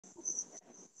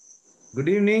Good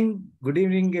evening,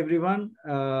 everyone,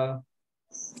 and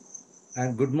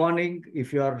good morning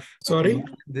if you are Sorry. in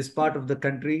this part of the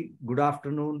country. Good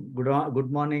afternoon,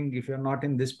 good morning if you are not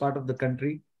in this part of the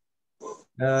country.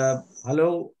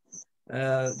 Hello,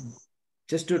 uh,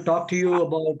 just to talk to you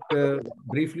about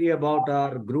briefly about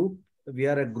our group. We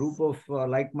are a group of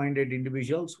like-minded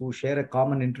individuals who share a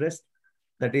common interest,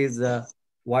 that is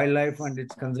wildlife and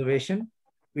its conservation.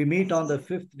 We meet on the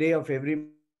fifth day of every month to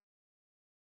discuss wildlife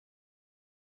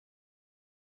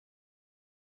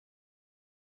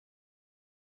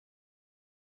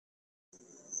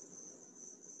conservation and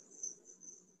conservation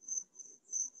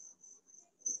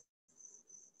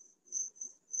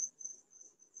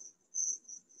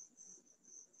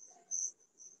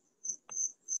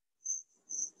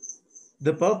activities.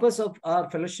 The purpose of our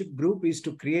fellowship group is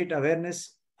to create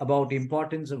awareness about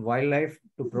importance of wildlife,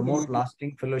 to promote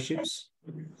lasting fellowships,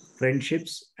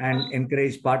 friendships, and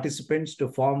encourage participants to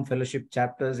form fellowship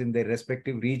chapters in their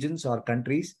respective regions or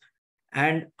countries,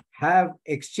 and have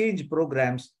exchange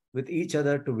programs with each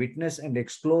other to witness and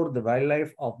explore the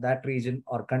wildlife of that region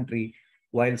or country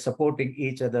while supporting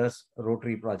each other's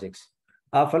Rotary projects.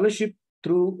 Our fellowship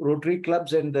through Rotary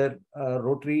clubs and the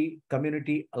Rotary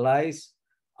community allies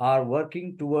are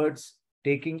working towards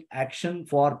taking action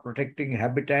for protecting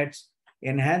habitats,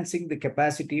 enhancing the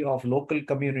capacity of local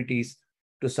communities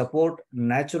to support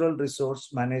natural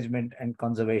resource management and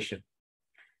conservation.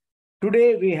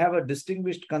 Today, we have a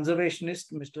distinguished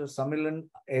conservationist, Mr. Samilan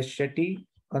S. Shetty,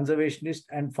 conservationist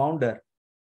and founder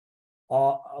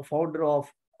of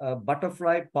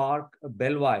Butterfly Park,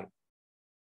 Belwai,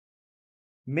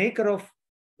 maker of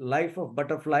Life of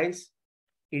Butterflies,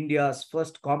 India's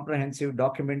first comprehensive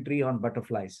documentary on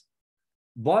butterflies.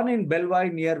 Born in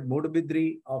Belwai near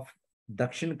Mudbidri of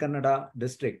Dakshin Kannada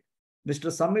district,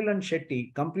 Mr. Samilan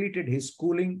Shetty completed his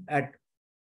schooling at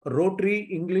Rotary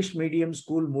English Medium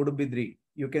School, Mudbidri.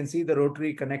 You can see the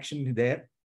Rotary connection there.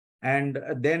 And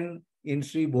then in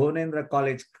Sri Bhuvanendra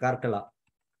College, Karkala.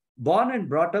 Born and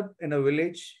brought up in a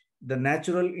village, the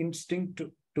natural instinct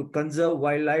to conserve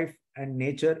wildlife and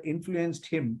nature influenced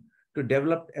him to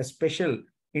develop a special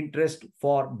interest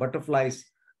for butterflies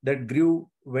that grew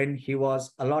when he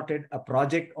was allotted a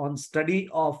project on study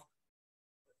of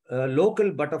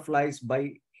local butterflies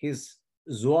by his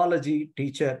zoology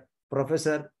teacher,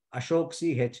 Professor Ashok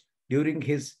C.H., during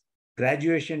his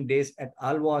graduation days at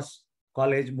Alwas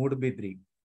College, Mudbidri.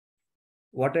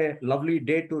 What a lovely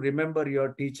day to remember your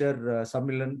teacher,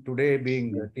 Samilan, today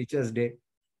being Teacher's Day.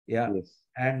 Yeah. Yes.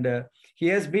 And he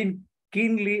has been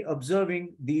keenly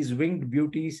observing these winged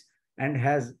beauties and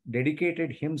has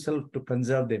dedicated himself to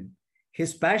conserve them.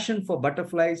 His passion for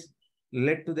butterflies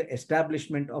led to the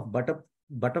establishment of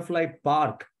Butterfly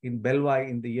Park in Belwai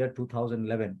in the year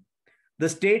 2011, the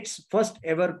state's first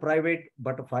ever private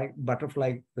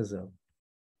butterfly reserve.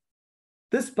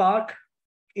 This park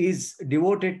is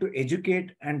devoted to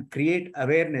educate and create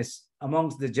awareness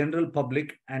amongst the general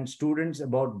public and students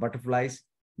about butterflies,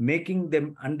 making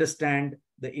them understand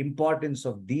the importance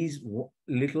of these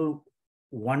little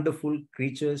wonderful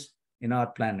creatures in our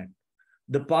planet.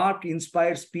 The park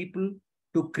inspires people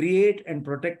to create and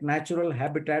protect natural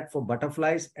habitat for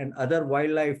butterflies and other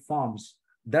wildlife forms,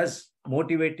 thus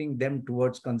motivating them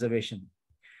towards conservation.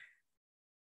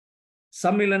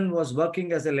 Samilan was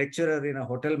working as a lecturer in a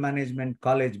hotel management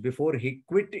college before he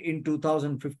quit in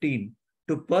 2015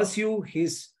 to pursue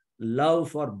his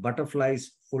love for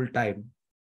butterflies full time.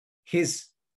 His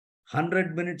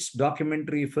 100 minutes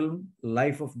documentary film,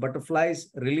 Life of Butterflies,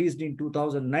 released in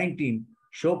 2019,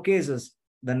 showcases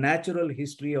the natural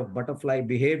history of butterfly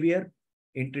behavior,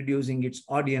 introducing its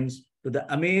audience to the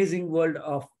amazing world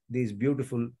of these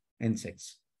beautiful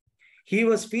insects. He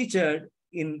was featured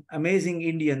in Amazing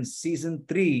Indians Season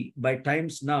 3 by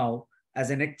Times Now as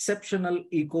an exceptional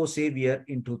eco savior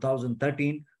in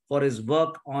 2013 for his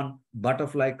work on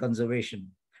butterfly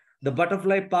conservation. The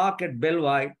Butterfly Park at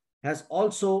Belwai has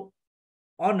also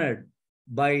honored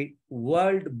by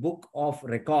World Book of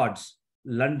Records,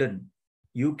 London,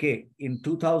 UK in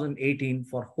 2018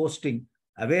 for hosting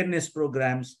awareness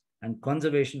programs and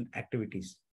conservation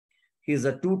activities. He is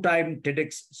a two-time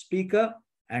TEDx speaker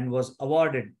and was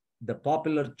awarded the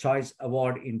Popular Choice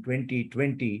Award in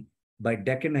 2020 by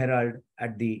Deccan Herald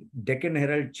at the Deccan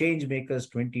Herald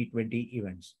Changemakers 2020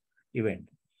 event.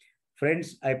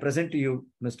 Friends, I present to you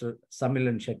Mr.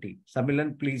 Samilan Shetty.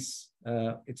 Samilan, please,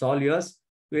 it's all yours.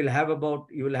 You will have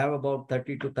about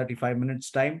 30 to 35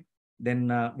 minutes time.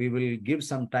 Then we will give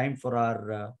some time for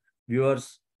our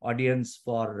viewers, audience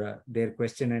for their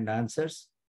question and answers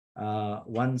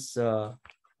once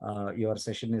your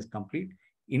session is complete.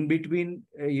 In between,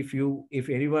 if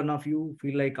any one of you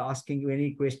feel like asking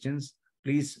any questions,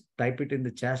 please type it in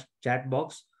the chat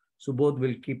box. Subodh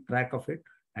will keep track of it,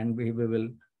 and we will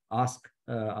ask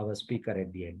our speaker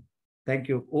at the end. Thank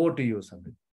you. Over to you,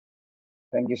 Samir.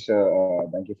 Thank you, sir.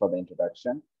 Thank you for the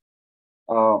introduction.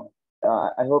 Uh,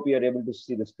 I hope you are able to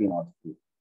see the screen out.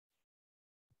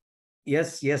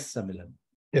 Yes, Samilan.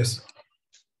 Yes.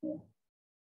 Yeah.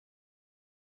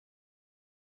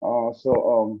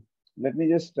 Let me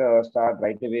just start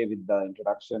right away with the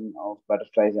introduction of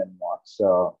butterflies and moths.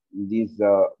 These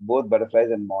both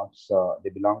butterflies and moths, they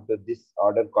belong to this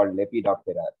order called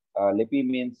Lepidoptera. Lepi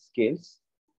means scales.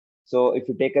 So if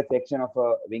you take a section of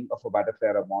a wing of a butterfly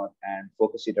or a moth and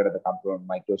focus it under the compound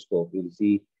microscope, you'll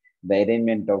see the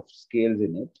arrangement of scales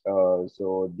in it.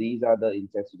 So these are the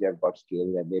insects which have got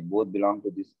scales, and they both belong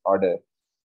to this order.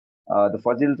 The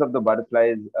fossils of the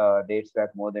butterflies dates back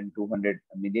more than 200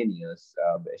 million years,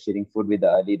 sharing food with the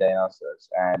early dinosaurs.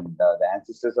 And the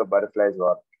ancestors of butterflies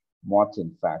were moths,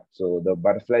 in fact. So the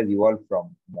butterflies evolved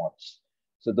from moths.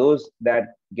 So those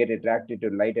that get attracted to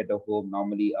light at a home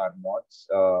normally are moths,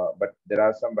 but there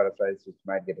are some butterflies which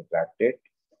might get attracted.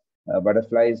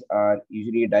 Butterflies are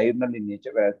usually diurnal in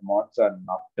nature, whereas moths are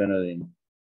nocturnal in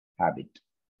habit.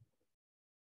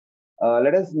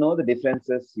 Let us know the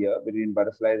differences here between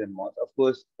butterflies and moths. Of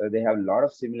course, they have a lot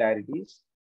of similarities.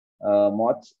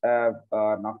 Moths are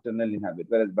nocturnal in habit,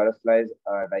 whereas butterflies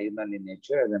are diurnal in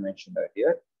nature, as I mentioned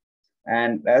earlier.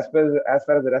 And as far as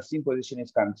the resting position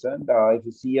is concerned, if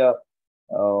you see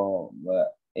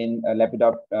in a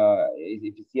if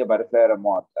you see a butterfly or a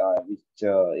moth which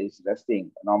is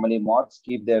resting, normally moths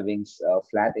keep their wings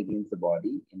flat against the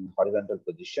body in horizontal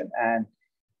position, and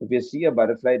if you see a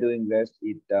butterfly doing rest,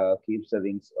 it keeps the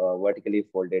wings vertically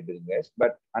folded during rest.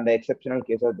 But under exceptional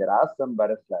cases, there are some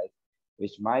butterflies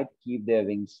which might keep their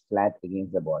wings flat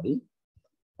against the body.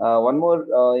 One more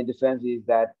difference is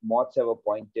that moths have a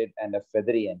pointed and a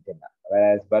feathery antenna,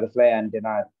 whereas butterfly antenna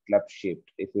are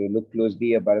club-shaped. If you look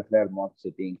closely at butterfly or moth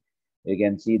sitting, you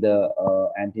can see the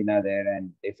antenna there,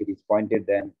 and if it is pointed,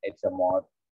 then it's a moth,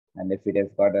 and if it has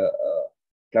got a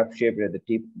club shape at the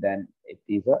tip, then it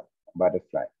is a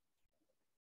butterfly.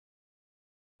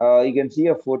 You can see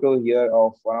a photo here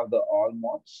of one of the all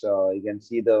moths. You can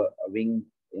see the wing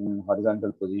in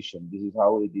horizontal position. This is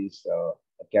how it is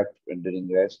kept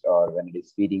during rest or when it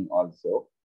is feeding also.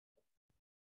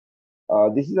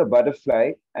 This is a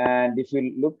butterfly, and if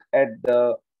you look at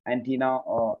the antenna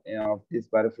of this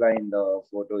butterfly in the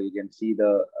photo, you can see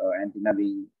the antenna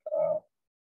being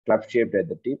club shaped at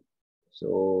the tip.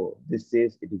 So this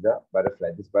says it is a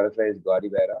butterfly. This butterfly is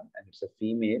Gaudibera, and it's a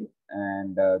female,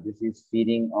 and this is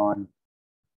feeding on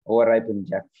overripened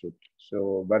jackfruit.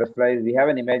 So butterflies, we have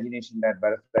an imagination that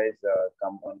butterflies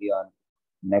come only on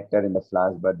nectar in the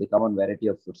flowers, but they come on variety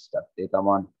of food stuff. They come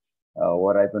on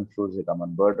overripened fruits, they come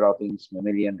on bird droppings,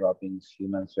 mammalian droppings,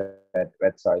 human sweat,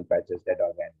 wet soil patches, dead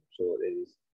organ. So there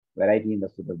is variety in the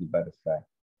food of the butterfly.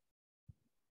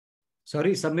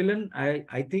 Sorry, Samilan,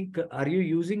 I think, are you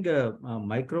using a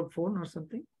microphone or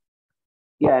something?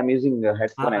 Yeah, I'm using a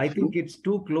headphone. I think it's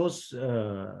too close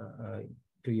to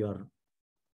your.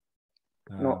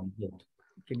 No.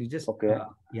 Can you just? Okay.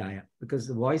 Yeah, because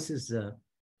the voice is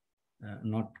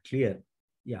not clear.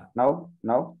 Yeah.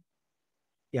 Now?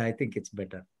 Yeah, I think it's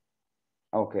better.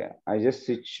 Okay, I just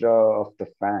switched off the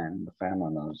fan. The fan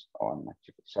on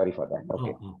actually. Sorry for that.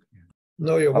 Okay. Oh, yeah.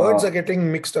 No, your words are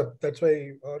getting mixed up. That's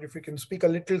why, or if you can speak a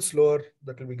little slower,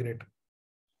 that will be great.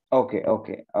 Okay.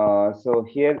 So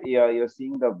here you're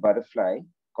seeing the butterfly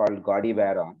called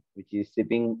Gaudibera, which is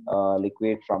sipping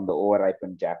liquid from the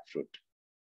overripened jackfruit.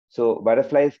 So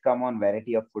butterflies come on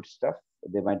variety of food stuff.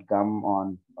 They might come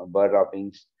on bird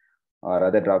droppings or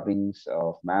other droppings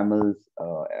of mammals,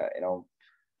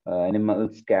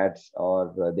 animals, cats,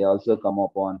 or they also come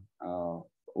upon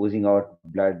oozing out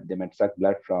blood. They might suck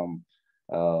blood from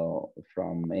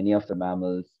any of the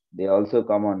mammals. They also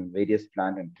come on various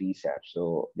plant and tree saps.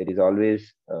 So there is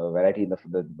always variety in the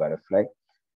food of the butterfly.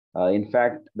 In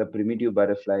fact, the primitive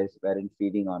butterflies weren't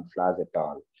feeding on flowers at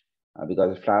all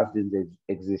because flowers didn't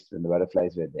exist when the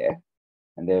butterflies were there,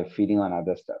 and they were feeding on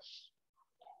other stuff.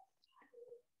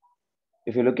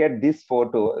 If you look at this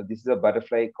photo, this is a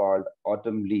butterfly called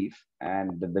autumn leaf,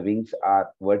 and the wings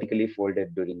are vertically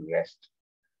folded during rest.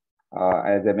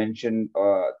 As I mentioned,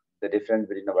 the difference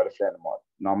between a butterfly and a moth.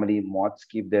 Normally, moths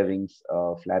keep their wings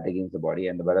flat against the body,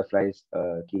 and the butterflies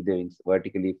keep their wings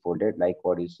vertically folded, like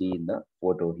what you see in the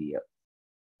photo here.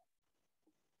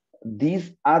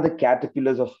 These are the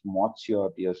caterpillars of moths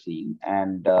you're seeing,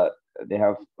 and they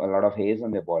have a lot of hairs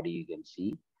on their body, you can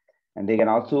see. And they can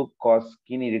also cause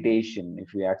skin irritation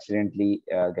if you accidentally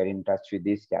get in touch with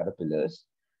these caterpillars.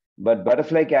 But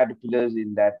butterfly caterpillars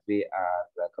in that way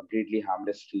are completely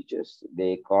harmless creatures.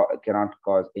 They cannot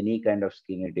cause any kind of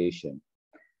skin irritation.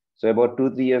 So about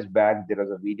 2-3 years back, there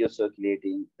was a video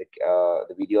circulating,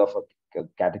 the video of a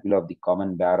caterpillar of the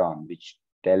common baron, which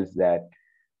tells that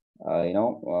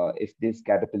if this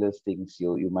caterpillar stings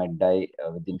you, you might die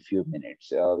within few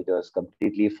minutes. It was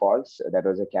completely false. That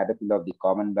was a caterpillar of the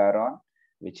common baron,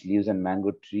 which lives in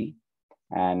mango tree,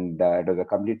 and it was a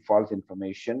complete false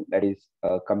information. That is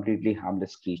a completely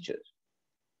harmless creature.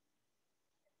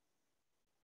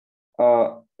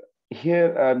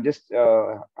 Here, I'm just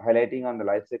highlighting on the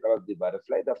life cycle of the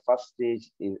butterfly. The first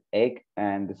stage is egg,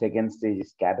 and the second stage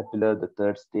is caterpillar. The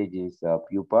third stage is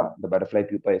pupa. The butterfly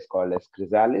pupa is called as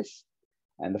chrysalis,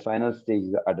 and the final stage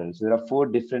is the adult. So there are 4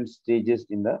 different stages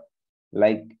in the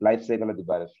life cycle of the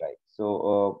butterfly.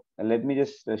 So let me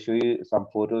just show you some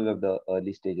photos of the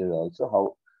early stages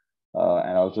also,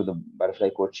 and also the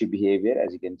butterfly courtship behavior,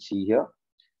 as you can see here.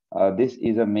 This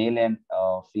is a male and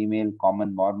female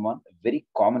common mormon, a very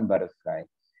common butterfly,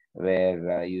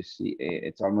 where you see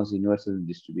it's almost universal in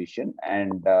distribution.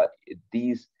 And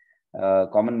these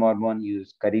common mormon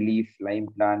use curry leaf, lime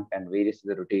plant, and various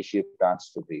other rutaceous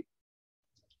plants to breed.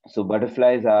 So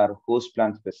butterflies are host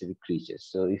plant specific creatures.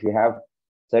 So if you have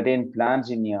certain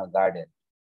plants in your garden,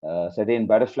 certain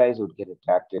butterflies would get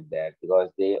attracted there because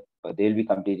they'll be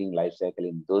completing life cycle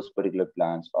in those particular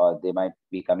plants, or they might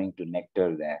be coming to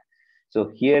nectar there.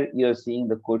 So here you're seeing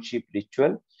the courtship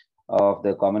ritual of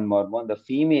the common mormon. The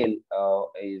female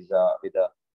is with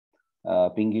a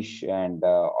pinkish and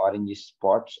orangish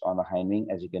spots on the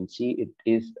hindwing. As you can see,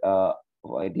 there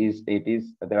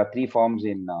are 3 forms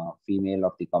in female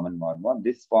of the common mormon.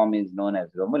 This form is known as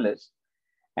Romulus,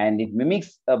 and it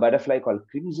mimics a butterfly called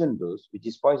crimson rose, which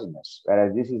is poisonous,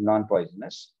 whereas this is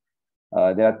non-poisonous.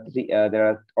 There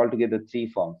are altogether 3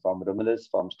 forms: form Romulus,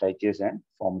 form Stichius, and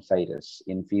form Cyrus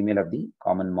in female of the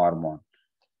common mormon.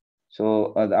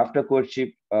 So after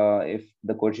courtship, if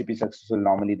the courtship is successful,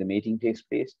 normally the mating takes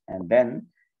place, and then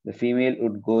the female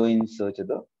would go in search of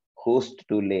the host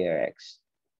to lay her eggs.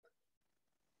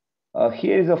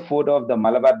 Here is a photo of the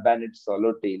Malabar banded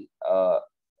swallowtail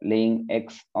laying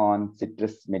eggs on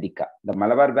Citrus medica. The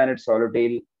Malabar banded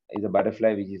swallowtail is a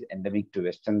butterfly which is endemic to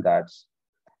Western Ghats,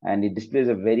 and it displays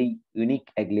a very unique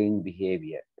egg-laying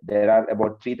behavior. There are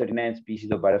about 339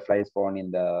 species of butterflies found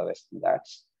in the Western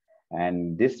Ghats.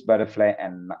 And this butterfly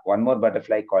and one more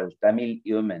butterfly called Tamil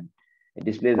yeoman, it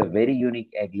displays a very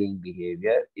unique egg-laying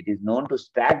behavior. It is known to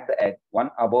stack the egg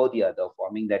one above the other,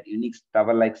 forming that unique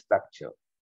tower-like structure.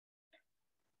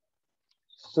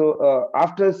 So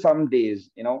after some days,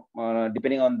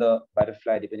 depending on the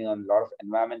butterfly, depending on a lot of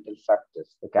environmental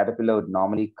factors, the caterpillar would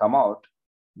normally come out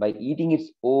by eating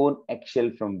its own eggshell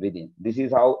from within. This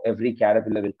is how every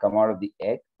caterpillar will come out of the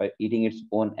egg, by eating its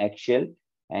own eggshell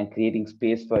and creating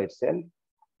space for itself.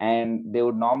 And they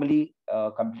would normally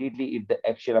completely eat the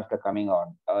eggshell after coming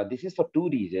out. This is for 2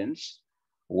 reasons.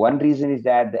 One reason is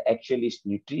that the eggshell is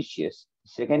nutritious.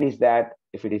 Second is that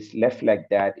if it is left like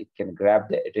that, it can grab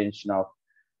the attention of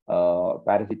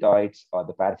parasitoids or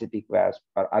the parasitic wasp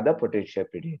or other potential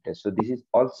predators. So this is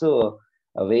also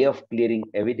a way of clearing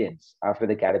evidence after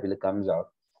the caterpillar comes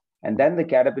out. And then the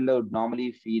caterpillar would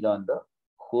normally feed on the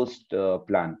host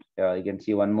plant. You can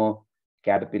see one more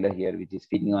caterpillar here, which is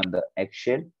feeding on the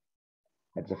eggshell.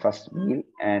 That's the first meal.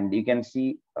 And you can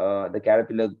see the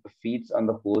caterpillar feeds on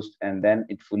the host, and then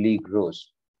it fully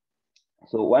grows.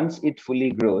 So once it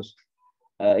fully grows,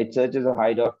 it searches a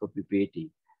hideout for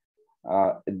pupating.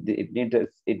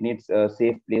 It needs a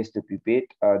safe place to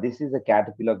pupate. This is a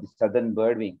caterpillar of the southern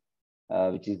birdwing,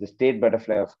 which is the state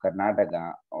butterfly of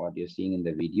Karnataka, what you're seeing in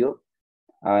the video.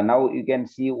 Now you can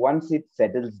see once it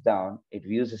settles down, it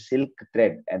views a silk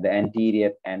thread at the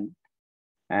anterior end,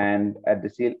 and at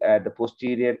the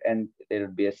posterior end there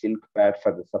will be a silk pad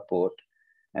for the support.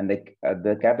 And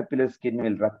the caterpillar skin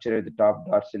will rupture at the top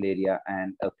dorsal area,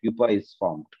 and a pupa is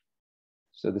formed.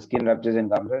 So the skin ruptures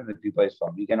and comes out, and the pupa is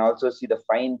formed. You can also see the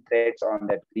fine threads on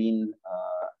that green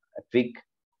twig.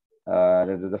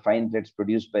 The fine threads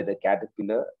produced by the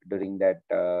caterpillar during that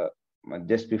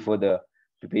just before the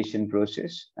pupation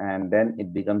process, and then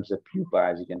it becomes a pupa.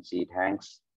 As you can see, it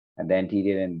hangs at the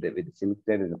anterior end with the silk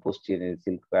thread, and the posterior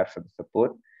silk pad for the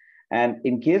support. And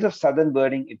in case of southern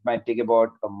birding, it might take about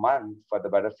a month for the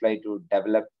butterfly to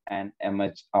develop and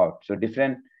emerge out. So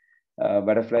different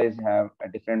butterflies have a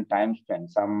different time span.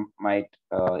 Some might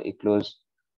eclose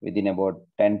within about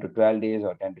 10 to 12 days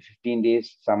or 10 to 15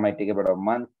 days. Some might take about a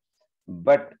month.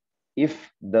 But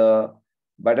if the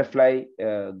butterfly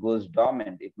goes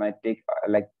dormant, it might take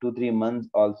like 2-3 months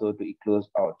also to close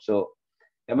out. So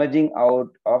emerging out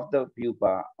of the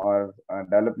pupa or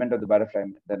development of the butterfly,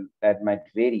 then that might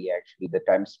vary actually the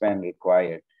time span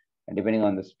required, and depending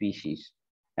on the species.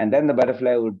 And then the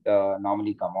butterfly would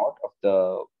normally come out of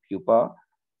the pupa.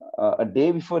 A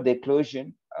day before the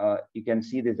eclosion, you can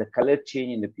see there's a color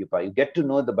change in the pupa. You get to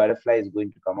know the butterfly is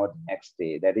going to come out the next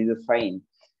day. That is a sign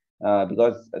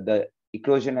because the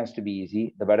eclosion has to be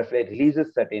easy. The butterfly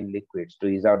releases certain liquids to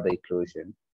ease out the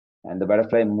eclosion, and the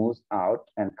butterfly moves out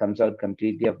and comes out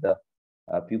completely of the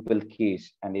pupal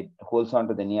case, and it holds on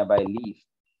to the nearby leaf.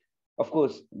 Of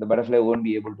course, the butterfly won't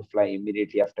be able to fly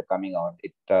immediately after coming out.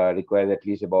 It requires at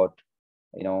least about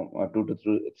 2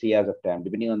 to 3 hours of time,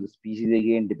 depending on the species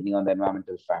again, depending on the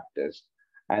environmental factors.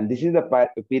 And this is the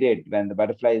period when the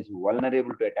butterfly is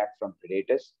vulnerable to attack from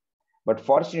predators. But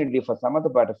fortunately, for some of the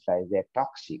butterflies, they are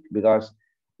toxic because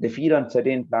they feed on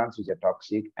certain plants which are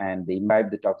toxic, and they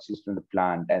imbibe the toxins from the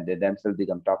plant, and they themselves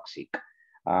become toxic.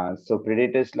 So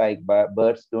predators like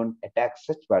birds don't attack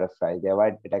such butterflies. They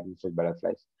avoid attacking such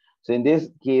butterflies. So in this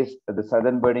case, the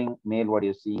southern birding male, what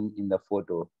you're seeing in the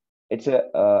photo, it's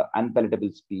a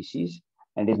unpalatable species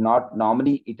and is not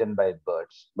normally eaten by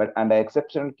birds. But under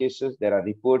exceptional cases, there are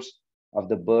reports of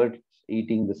the birds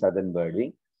eating the southern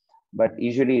birdwing, but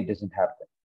usually it doesn't happen.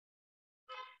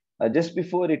 Just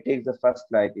before it takes the first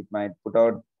flight, it might put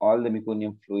out all the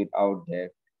meconium fluid out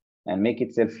there and make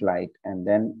itself light, and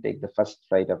then take the first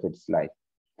flight of its life.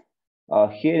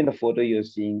 Here in the photo, you're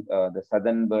seeing the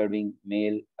southern birdwing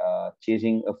male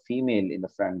chasing a female in the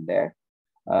front there.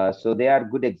 So they are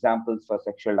good examples for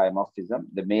sexual dimorphism.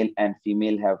 The male and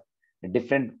female have a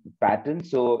different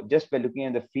patterns. So just by looking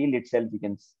at the field itself, you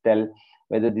can tell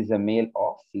whether this is a male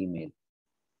or female.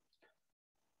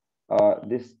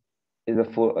 This is a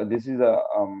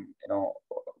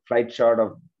flight shot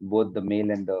of both the male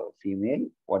and the female.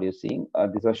 What you're seeing,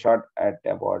 this was shot at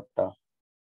about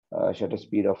shutter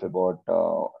speed of about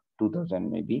 2000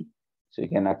 maybe. So you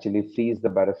can actually freeze the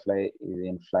butterfly is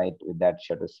in flight with that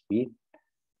shutter speed.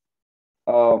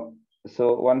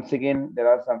 So once again, there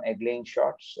are some egg-laying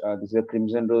shots. This is a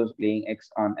crimson rose laying eggs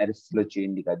on Aristolochia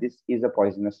indica. This is a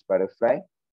poisonous butterfly.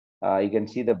 You can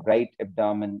see the bright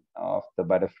abdomen of the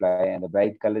butterfly, and the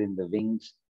bright color in the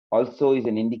wings also is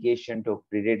an indication to a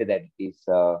predator that it is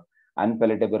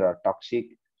unpalatable or toxic.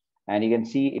 And you can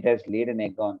see it has laid an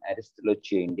egg on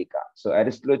Aristolochia indica. So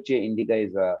Aristolochia indica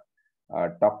is a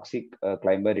toxic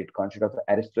climber. It consists of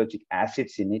aristolochic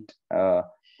acids in it,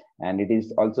 and it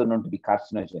is also known to be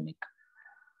carcinogenic.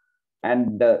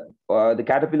 And the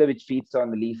caterpillar which feeds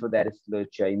on the leaf of the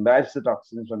Aristolochia imbibes the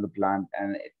toxins from the plant,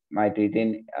 and it might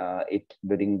retain it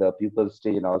during the pupal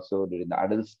stage and also during the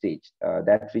adult stage.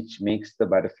 That which makes the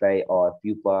butterfly or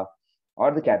pupa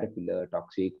or the caterpillar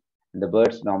toxic. And the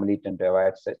birds normally tend to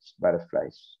avoid such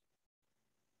butterflies.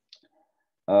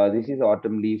 This is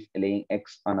autumn leaf laying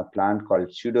eggs on a plant called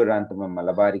Pseudoranthemum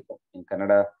malabaricum. In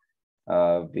Kannada,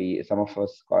 some of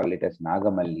us call it as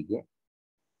Nagamallige.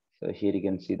 So here you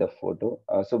can see the photo.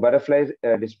 So butterflies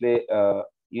display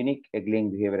unique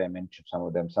egg-laying behavior. I mentioned some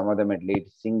of them. Some of them had laid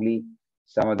singly,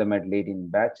 some of them had laid in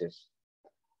batches.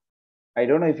 I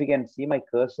don't know if you can see my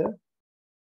cursor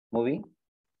moving.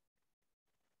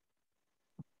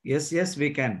 Yes,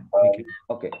 we can.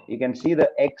 Okay, you can see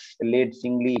the eggs laid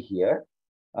singly here.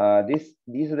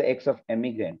 These are the eggs of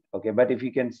emigrant. Okay, but if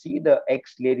you can see the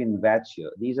eggs laid in batch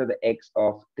here, these are the eggs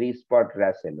of three-spot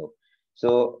grassello.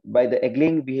 So by the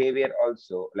egg-laying behavior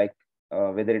also, like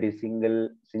whether it is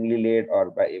singly laid or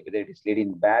whether it is laid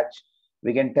in batch,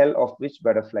 we can tell of which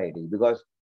butterfly it is, because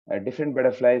different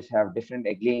butterflies have different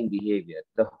egg-laying behavior.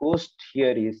 The host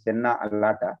here is Senna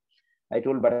alata. I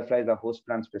told butterflies are host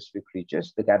plant specific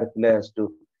creatures. The caterpillar has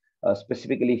to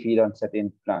specifically feed on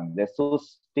certain plants. They're so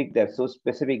thick, they're so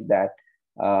specific that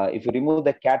if you remove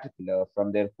the caterpillar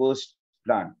from their host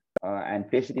plant and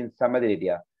place it in some other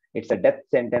area, it's a death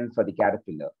sentence for the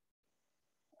caterpillar.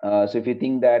 So if you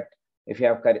think that if you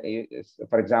have,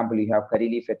 for example, you have curry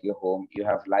leaf at your home, you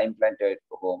have lime plant at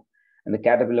your home, and the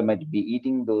caterpillar might be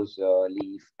eating those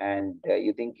leaves, and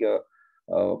you think your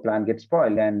plant gets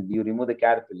spoiled, and you remove the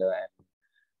caterpillar and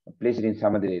place it in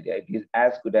some other area. It is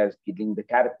as good as killing the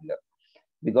caterpillar,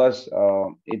 because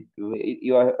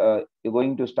you're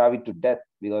going to starve it to death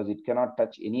because it cannot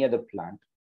touch any other plant.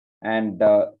 And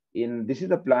this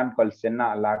is a plant called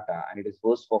Senna alata, and it is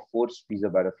host for 4 species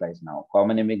of butterflies now: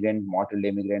 common emigrant, mottled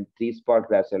emigrant, three-spot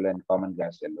grassello, and common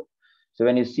grassello. So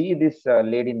when you see this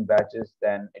laid in batches,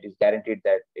 then it is guaranteed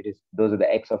that those are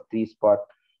the eggs of three-spot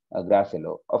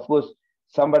grassello. Of course,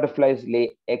 Some butterflies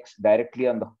lay eggs directly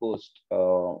on the host.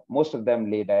 Most of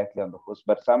them lay directly on the host,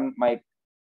 but some might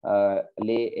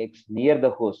lay eggs near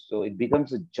the host. So it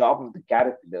becomes a job of the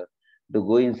caterpillar to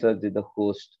go in search of the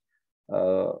host.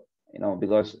 Uh,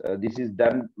 because this is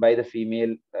done by the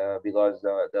female, because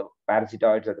the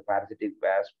parasitoids or the parasitic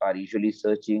wasp are usually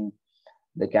searching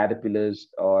the caterpillars,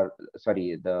 or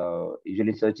sorry, the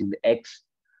usually searching the eggs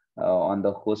on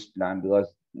the host plant, because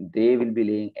they will be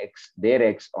laying eggs, their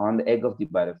eggs on the egg of the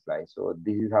butterfly. So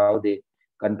this is how they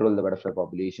control the butterfly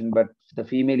population. But the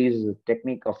female uses a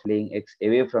technique of laying eggs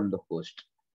away from the host.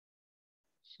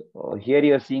 So here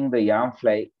you are seeing the yam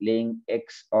fly laying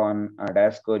eggs on a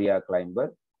Dioscorea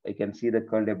climber. You can see the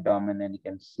curled abdomen, and you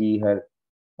can see her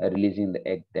releasing the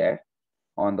egg there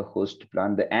on the host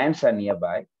plant. The ants are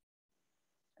nearby.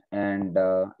 And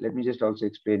let me just also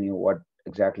explain you what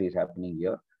exactly is happening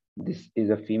here. This is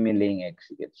a female laying eggs.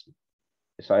 You can see.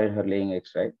 Sorry, her laying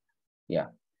eggs, right? Yeah.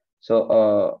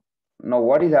 So now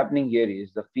what is happening here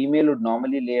is the female would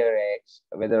normally lay her eggs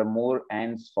where there are more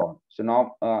ants spawn. So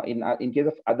now in case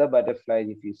of other butterflies,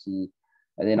 if you see,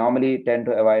 they normally tend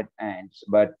to avoid ants.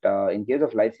 But in case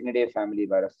of Lycaenidae family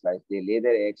butterflies, they lay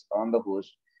their eggs on the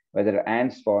host where there are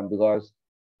ants spawn, because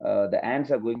the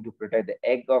ants are going to protect the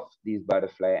egg of these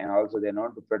butterfly, and also they're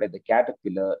not to protect the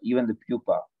caterpillar, even the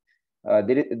pupa.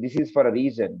 This is for a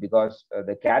reason, because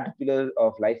the caterpillars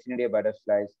of Lycaenidae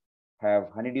butterflies have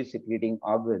honeydew secreting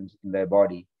organs in their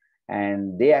body,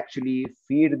 and they actually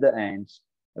feed the ants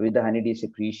with the honeydew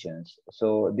secretions.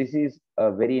 So this is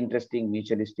a very interesting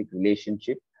mutualistic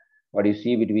relationship, what you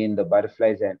see between the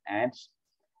butterflies and ants.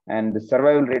 And the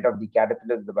survival rate of the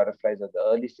caterpillars, the butterflies, at the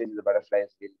early stages of the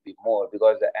butterflies will be more,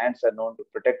 because the ants are known to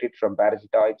protect it from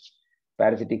parasitoids,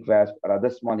 parasitic wasps, or other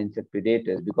small insect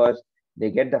predators, because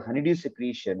they get the honeydew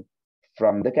secretion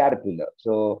from the caterpillar.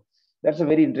 So that's a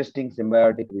very interesting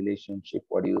symbiotic relationship,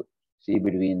 what you see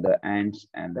between the ants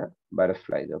and the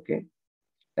butterflies. Okay,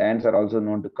 the ants are also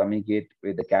known to communicate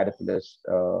with the caterpillars,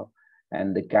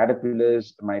 and the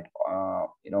caterpillars might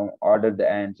order the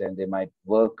ants, and they might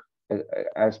work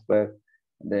as per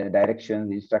the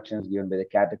directions, instructions given by the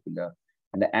caterpillar.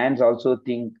 And the ants also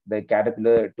think the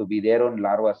caterpillar to be their own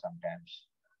larva sometimes.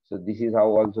 So this is how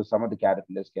also some of the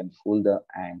caterpillars can fool the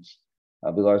ants,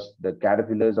 because the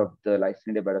caterpillars of the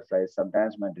Lycaenidae butterflies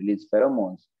sometimes might release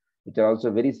pheromones, which are also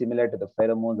very similar to the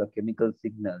pheromones or chemical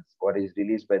signals what is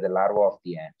released by the larva of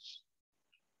the ants.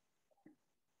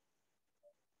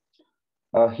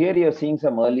 Here you're seeing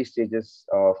some early stages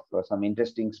of some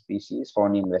interesting species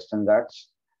found in Western Ghats.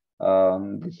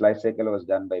 This life cycle was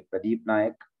done by Pradeep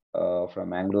Nayak from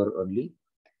Mangalore only.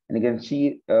 And you can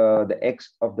see the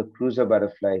eggs of the cruiser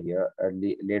butterfly here are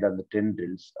laid on the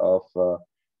tendrils of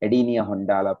Adenia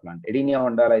hondala plant. Adenia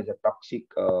hondala is a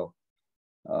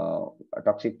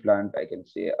toxic plant, I can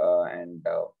say, and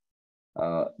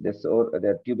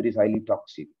the tuber is highly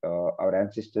toxic. Our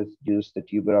ancestors used the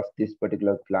tuber of this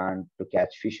particular plant to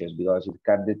catch fishes, because if you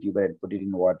cut the tuber and put it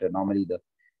in water, normally the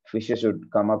fishes would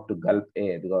come up to gulp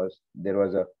air, because there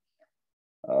was a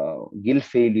gill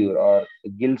failure, or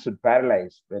gills would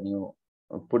paralyze when you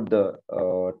put the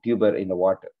tuber in the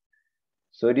water.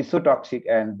 So it is so toxic,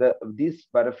 and this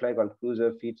butterfly called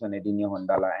cruiser feeds on Adenia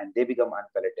hondala, and they become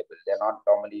unpalatable. They are not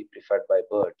normally preferred by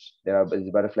birds. There are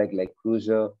butterflies like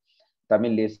cruiser,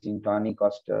 Tamil lacing, tawny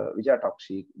coster, which are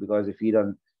toxic because they feed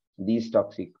on these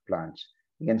toxic plants.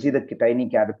 You can see the tiny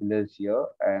caterpillars here,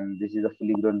 and this is a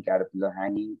fully grown caterpillar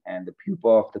hanging, and the pupa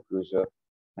of the cruiser,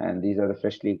 and these are the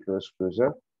freshly closed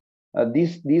cruiser.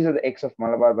 These are the eggs of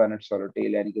Malabar banded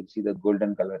swallowtail, and you can see the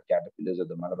golden colored caterpillars of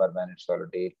the Malabar banded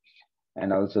swallowtail,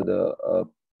 and also the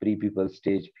pre-pupal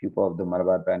stage pupa of the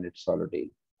Malabar banded swallowtail.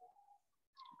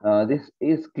 This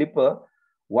is clipper,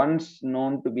 once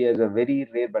known to be as a very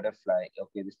rare butterfly.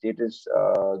 Okay, the status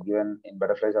given in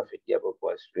Butterflies of India book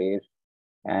was rare,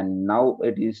 and now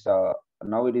it is a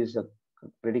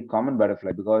pretty common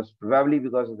butterfly, because probably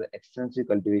because of the extensive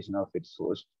cultivation of its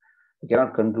host. We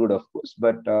cannot conclude, of course,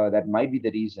 but that might be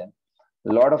the reason.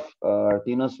 A lot of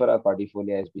Tinosphaera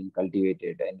cordifolia has been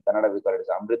cultivated. In Kannada, we call it as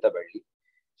Amrita Balli.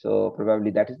 So probably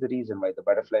that is the reason why the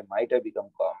butterfly might have become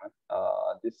common.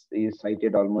 This is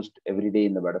sighted almost every day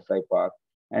in the butterfly park.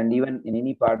 And even in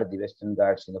any part of the Western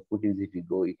Ghats, in the foothills, if you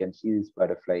go, you can see this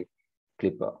butterfly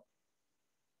clipper.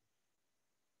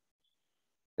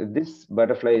 This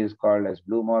butterfly is called as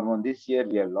blue mormon. This year,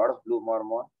 we have a lot of blue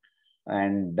mormon.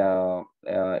 And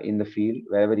in the field,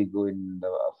 wherever you go in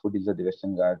the foothills of the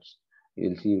Western Ghats,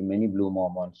 you'll see many blue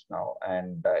mormons now,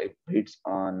 and it breeds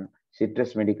on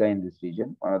Citrus medica in this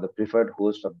region, one of the preferred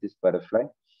hosts of this butterfly,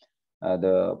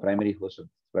 the primary host of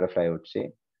this butterfly, I would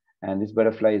say. And this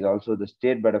butterfly is also the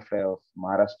state butterfly of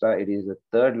Maharashtra. It is the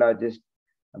third largest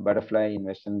butterfly in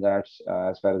Western Ghats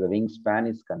as far as the wingspan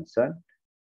is concerned.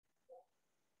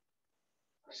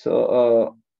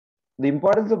 So the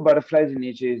importance of butterflies in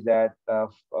nature is that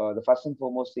the first and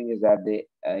foremost thing is that they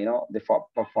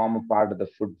form a part of the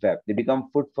food web. They become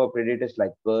food for predators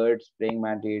like birds, praying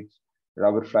mantids,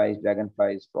 robber flies,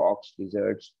 dragonflies, frogs,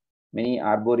 lizards. Many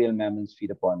arboreal mammals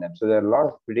feed upon them. So there are a lot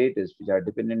of predators which are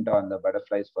dependent on the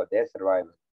butterflies for their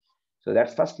survival. So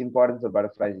that's first importance of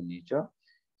butterflies in nature.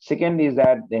 Second is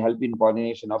that they help in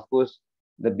pollination. Of course,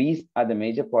 the bees are the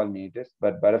major pollinators,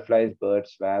 but butterflies,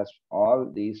 birds, wasps, all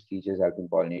these creatures help in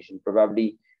pollination.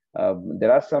 Probably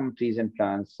there are some trees and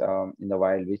plants in the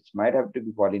wild which might have to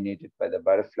be pollinated by the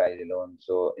butterflies alone.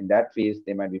 So in that phase,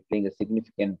 they might be playing a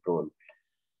significant role.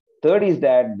 Third is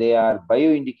that they are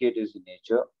bioindicators in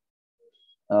nature.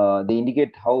 They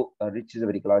indicate how rich is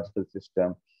our ecological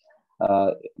system.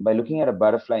 By looking at a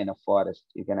butterfly in a forest,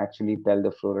 you can actually tell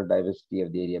the floral diversity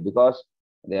of the area because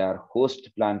they are host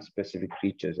plant specific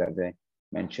creatures, as I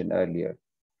mentioned earlier.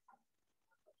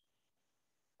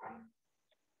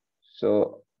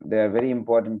 So they are very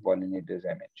important pollinators,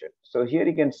 I mentioned. So here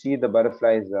you can see the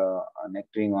butterflies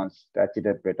nectaring on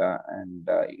Stachyderpeta, and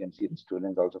you can see the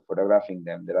students also photographing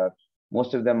them.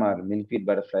 Most of them are milkweed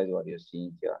butterflies, what you're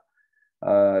seeing here.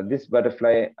 This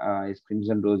butterfly is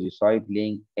crimson rose. You saw it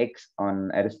laying eggs on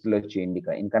Aristotelochi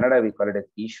indica. In Kannada, we call it as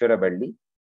Ishwara Balli,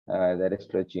 the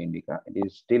Aristotelochi indica. It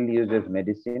is still used as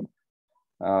medicine,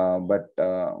 but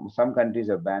some countries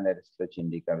have banned Aristotelochi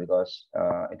indica because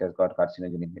it has got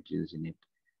carcinogenic materials in it.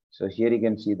 So here you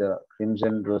can see the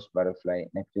crimson rose butterfly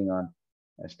nectaring on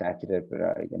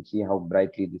Stachyderpeta. You can see how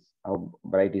bright is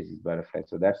this butterfly.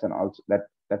 So that's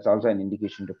also an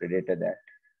indication to predator that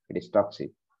it is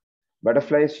toxic.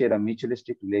 Butterflies share a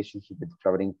mutualistic relationship with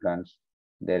flowering plants.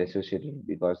 They're associated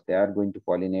because they are going to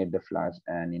pollinate the flowers,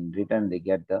 and in return they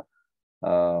get the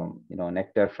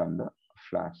nectar from the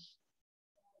flowers.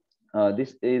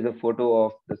 This is a photo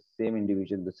of the same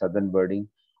individual, the southern birding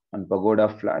on Pagoda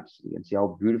Flats. You can see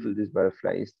how beautiful this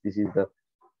butterfly is. This is the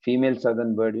female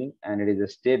southern birdwing, and it is a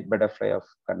state butterfly of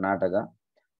Karnataka.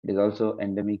 It is also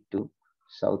endemic to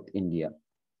South India.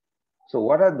 So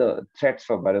what are the threats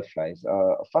for butterflies?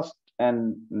 First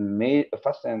and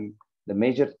the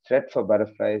major threat for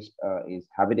butterflies is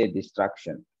habitat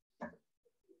destruction.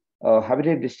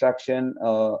 Habitat destruction,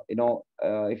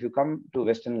 if you come to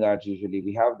Western Ghats, usually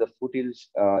we have the foothills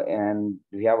and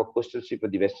we have a coastal strip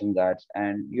of the Western Ghats,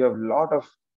 and you have a lot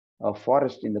of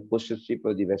forest in the coastal strip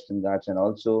of the Western Ghats and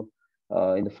also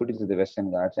in the foothills of the Western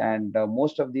Ghats. And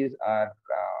most of these have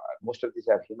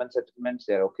human settlements.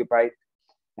 They are occupied.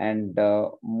 And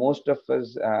most of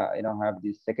us, have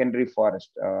the secondary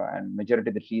forest, and majority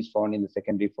of the trees found in the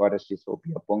secondary forest is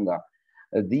Opia ponga.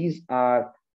 These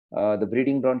are the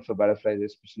breeding ground for butterflies,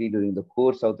 especially during the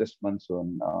core southwest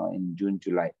monsoon in June,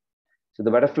 July. So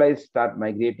the butterflies start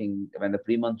migrating when the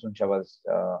pre-monsoon showers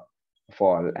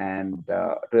fall, and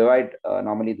to avoid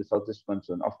normally the southwest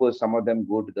monsoon. Of course, some of them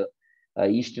go to the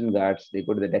Eastern Ghats, they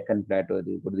go to the Deccan Plateau,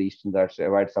 they go to the Eastern Ghats to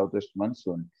avoid southwest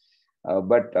monsoon.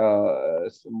 But there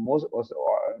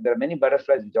are many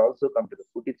butterflies which also come to the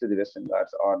foothills of the Western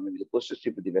Ghats or maybe the coastal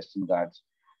strip of the Western Ghats.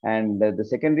 And the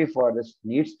secondary forest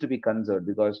needs to be conserved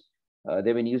because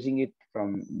they've been using it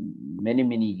from many,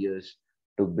 many years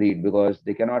to breed because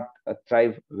they cannot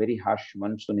thrive very harsh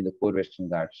monsoon in the core Western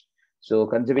Ghats. So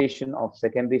conservation of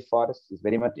secondary forests is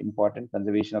very much important.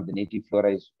 Conservation of the native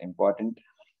flora is important.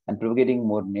 And propagating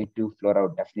more native flora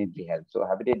would definitely help. So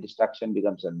habitat destruction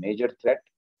becomes a major threat.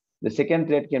 The second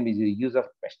threat can be the use of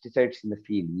pesticides in the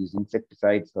field, use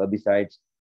insecticides, herbicides,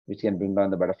 which can bring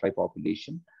down the butterfly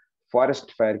population.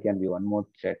 Forest fire can be one more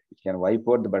threat, which can wipe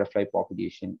out the butterfly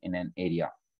population in an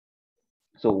area.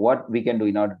 So what we can do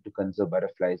in order to conserve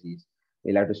butterflies is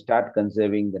we'll have to start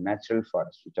conserving the natural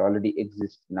forest, which already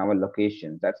exists in our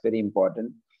locations. That's very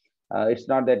important. It's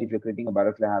not that if you're creating a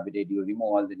butterfly habitat, you remove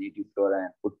all the native flora and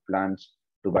put plants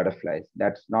to butterflies.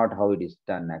 That's not how it is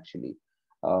done, actually.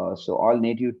 So all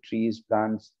native trees,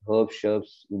 plants, herbs,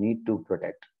 shrubs, you need to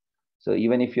protect. So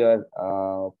even if you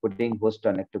are putting host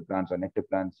on nectar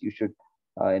plants, you should,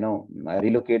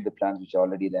 relocate the plants which are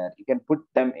already there. You can put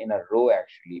them in a row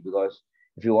actually, because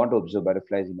if you want to observe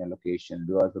butterflies in a location,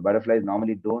 because the butterflies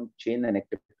normally don't change the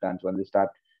nectar plants when they start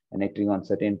nectaring on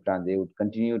certain plants, they would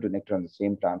continue to nectar on the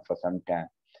same plant for some time.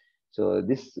 So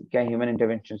human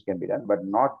interventions can be done, but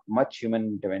not much human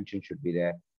intervention should be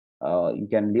there. You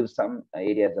can leave some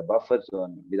areas a buffer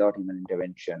zone without human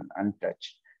intervention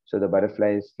untouched, so the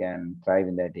butterflies can thrive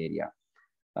in that area.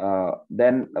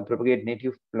 Then propagate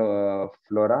native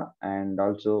flora and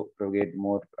also propagate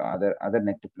more other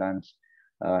nectar plants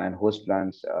and host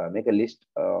plants. Make a list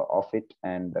of it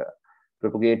and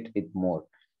propagate it more.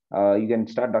 You can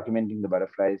start documenting the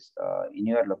butterflies in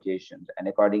your locations, and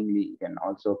accordingly, you can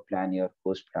also plan your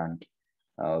host plant,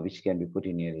 which can be put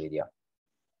in your area.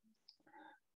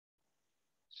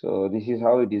 So this is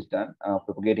how it is done: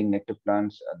 propagating nectar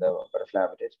plants, the butterfly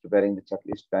habitats, preparing the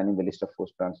checklist, planning the list of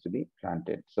host plants to be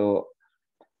planted. So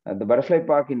the Butterfly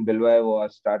Park in Belwai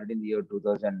was started in the year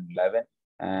 2011,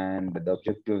 and the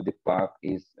objective of the park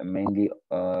is mainly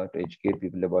to educate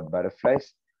people about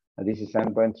butterflies. This is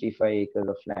 7.35 acres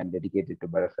of land dedicated to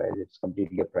butterflies. It's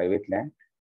completely a private land,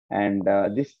 and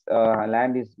this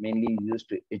land is mainly used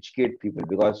to educate people,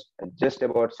 because just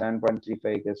about 7.35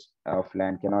 acres of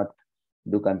land cannot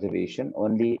do conservation.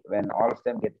 Only when all of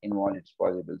them get involved, it's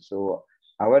possible. So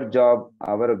our job,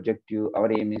 our objective,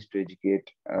 our aim is to educate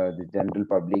the general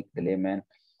public, the layman,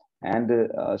 and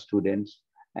the students,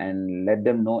 and let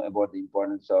them know about the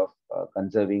importance of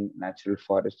conserving natural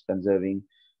forests, conserving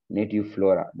native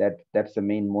flora. That's the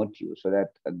main motive, so that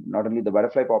not only the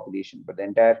butterfly population, but the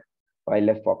entire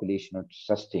wildlife population would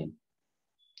sustain.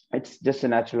 It's just a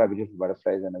natural habitat for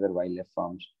butterflies and other wildlife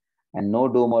forms, and no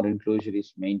dome or enclosure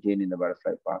is maintained in the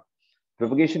butterfly park.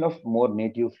 Propagation of more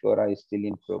native flora is still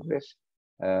in progress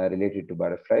related to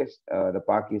butterflies. The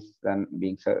park is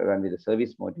being run with a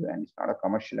service motive, and it's not a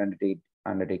commercial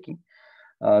undertaking.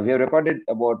 We have recorded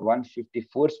about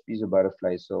 154 species of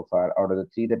butterflies so far out of the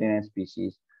 339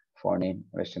 species found in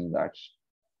Western Ghats.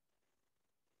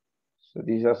 So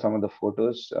these are some of the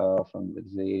photos from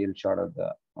the aerial shot of the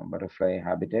butterfly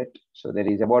habitat. So there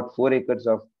is about 4 acres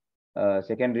of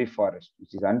secondary forest,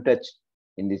 which is untouched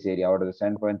in this area out of the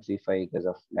 7.35 acres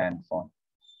of land found.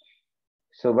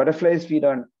 So butterflies feed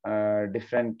on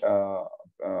different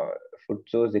food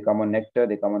sources. They come on nectar,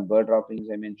 they come on bird droppings,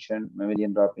 I mentioned,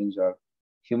 mammalian droppings, or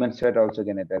human sweat also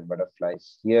can attack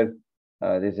butterflies. Here,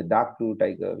 there's a dark blue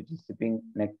tiger, which is sipping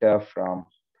nectar from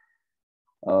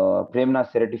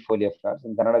Premna ceratifolia flowers.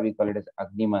 In Kannada, we call it as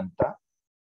Agnimantha.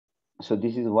 So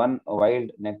this is one wild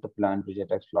nectar plant which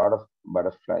attacks a lot of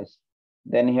butterflies.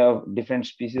 Then you have different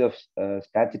species of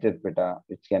Stachyterpeta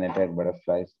which can attack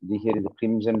butterflies. Here is the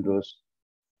crimson rose,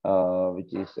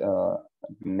 which is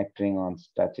nectaring on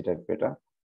Stachyterpeta.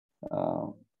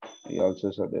 We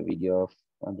also saw the video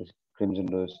of this crimson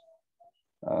rose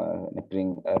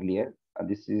nectaring earlier.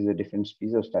 This is a different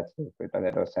species of Stachyterpeta,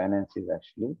 that was Sinensis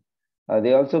actually.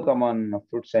 They also come on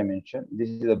fruits I mentioned. This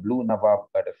is a blue Nawab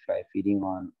butterfly feeding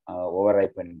on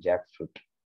overripened jackfruit.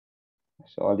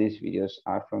 So all these videos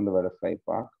are from the butterfly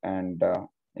park, and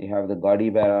you have the gaudy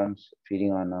barons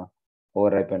feeding on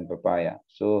overripened papaya.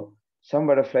 So some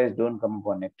butterflies don't come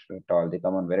upon nectar at all. They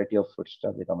come on variety of food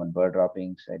stuff. They come on bird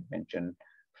droppings. I mentioned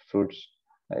fruits,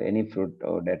 any fruit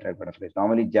or that attract butterflies.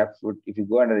 Normally jackfruit, if you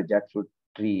go under a jackfruit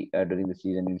tree during the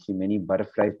season, you'll see many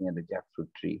butterflies near the jackfruit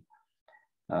tree.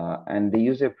 And they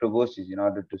use a proboscis in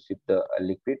order to sip the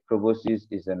liquid. Proboscis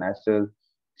is a natural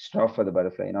stop for the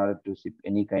butterfly in order to sip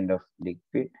any kind of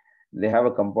liquid. They have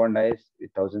a compound eyes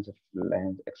with thousands of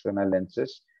external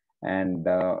lenses, and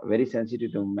very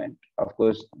sensitive to movement. Of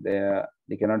course, they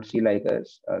cannot see like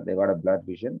us. They got a blood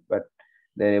vision, but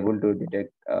they're able to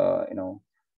detect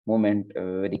movement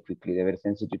very quickly. They're very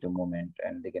sensitive to movement,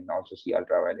 and they can also see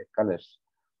ultraviolet colors.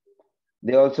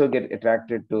 They also get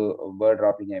attracted to bird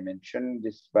dropping. I mentioned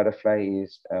this butterfly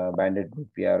is banded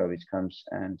Bupiara, which comes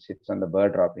and sits on the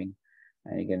bird dropping,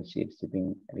 and you can see it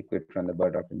sipping liquid from the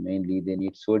bird dropping. Mainly, they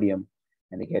need sodium,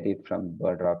 and they get it from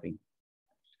bird dropping.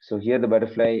 So here, the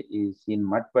butterfly is seen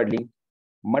mud puddling.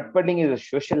 Mud puddling is a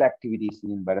social activity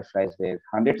seen in butterflies, where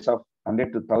hundreds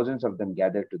to thousands of them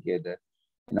gather together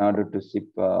in order to sip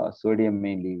sodium,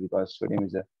 mainly because sodium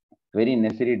is a very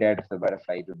necessary diet of the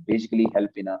butterfly. It would basically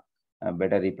help in a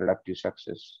better reproductive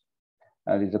success.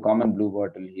 There's a common blue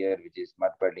bottle here, which is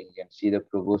mud puddling. You can see the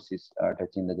proboscis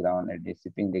touching the ground, and they're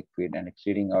sipping liquid and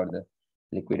excreting out the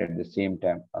liquid at the same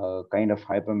time. A kind of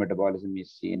hypermetabolism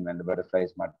is seen when the butterfly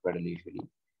is mud puddle usually.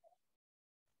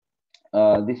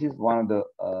 This is one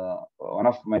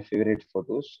of my favorite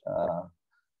photos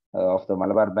of the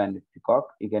Malabar banded peacock.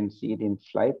 You can see it in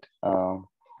flight on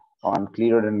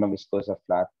Clerodendron viscosa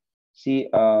flower. See,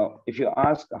 if you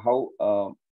ask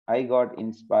how I got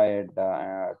inspired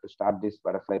to start this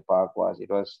butterfly park, it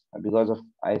was because of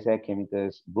Isaac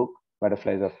Chemica's book,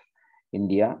 Butterflies of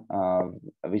India,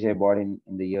 which I bought in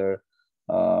the year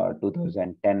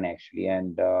 2010 actually.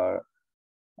 And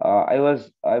I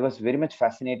was very much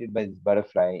fascinated by this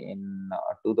butterfly in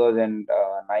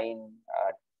 2009,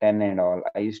 10 and all.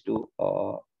 I used to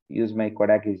used my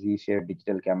Kodak Z-Share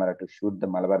digital camera to shoot the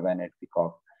Malabar banded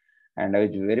peacock. And I was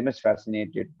very much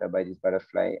fascinated by this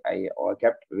butterfly. I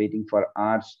kept waiting for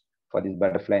hours for this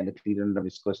butterfly in the clearer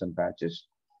viscose and patches.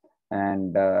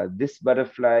 And this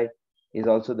butterfly is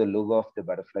also the logo of the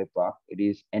butterfly park. It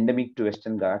is endemic to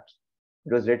Western Ghats.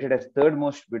 It was rated as third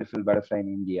most beautiful butterfly in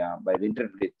India by Winter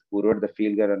Blith, who wrote the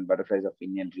Fielder on Butterflies of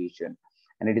Indian Region.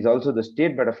 And it is also the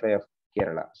state butterfly of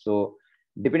Kerala. So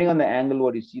depending on the angle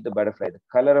what you see the butterfly, the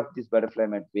color of this butterfly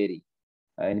might vary.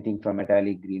 Anything from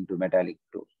metallic green to metallic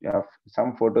blue. We have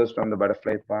some photos from the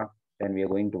butterfly park, then we are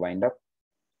going to wind up.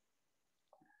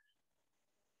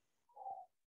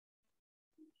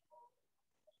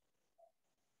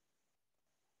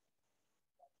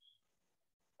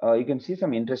 You can see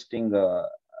some interesting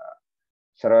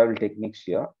survival techniques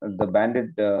here. The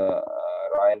banded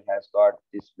royal has got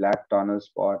this black tonal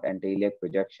spot and tail-like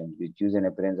projections, which use an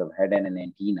appearance of head and an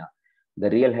antenna. The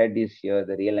real head is here,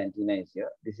 the real antenna is here.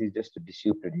 This is just to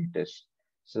deceive predators.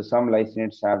 So some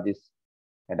lycaenids have these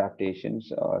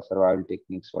adaptations or survival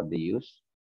techniques what they use.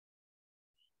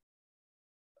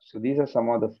 So these are some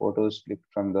of the photos clicked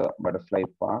from the butterfly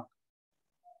park.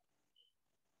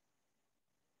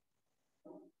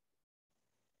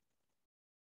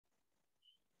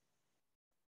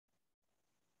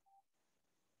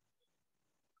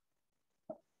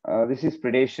 This is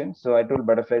predation. So I told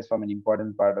butterflies form an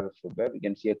important part of the food web. We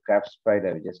can see a craft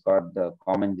spider, which is called the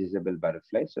common Jezebel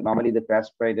butterfly. So normally the craft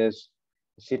spiders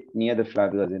sit near the flower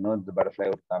because they know the butterfly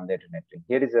would come there to netting.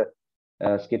 Here is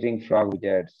a skittering frog, which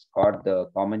has caught the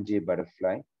common jay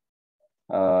butterfly.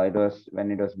 It was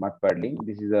when it was mud puddling.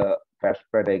 This is a craft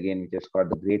spider again, which has caught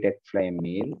the great egg fly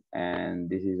male. And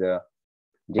this is a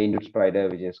giant root spider,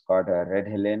 which has caught a red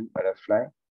Helen butterfly.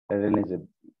 Red Helen is a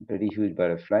pretty huge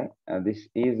butterfly. This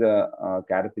is a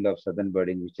caterpillar of southern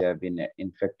birding, which have been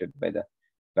infected by the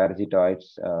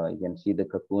parasitoids. You can see the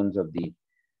cocoons of the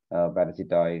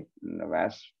parasitoid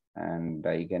wasp, and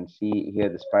you can see here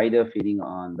the spider feeding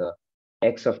on the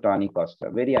eggs of Tawny Costa.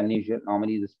 Very unusual.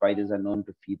 Normally, the spiders are known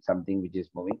to feed something which is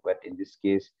moving, but in this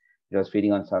case, it was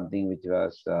feeding on something which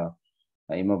was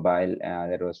immobile.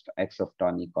 That was eggs of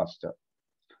Tawny Costa.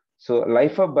 So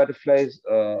life of butterflies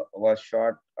was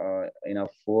shot in a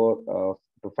 4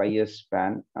 to 5 years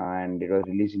span, and it was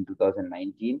released in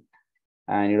 2019.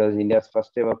 And it was India's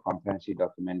first ever comprehensive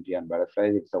documentary on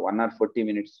butterflies. It's a 1 hour 40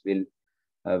 minutes film,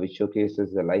 which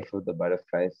showcases the life of the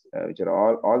butterflies, which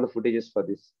are all the footages for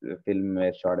this film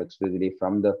were shot exclusively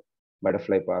from the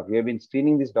butterfly park. We have been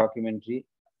screening this documentary.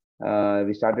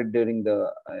 We started during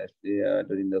the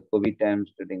COVID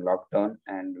times, during lockdown,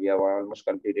 and we have almost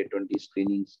completed 20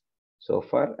 screenings so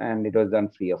far, and it was done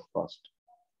free of cost.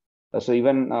 So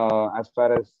even as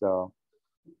far as the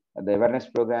awareness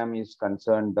program is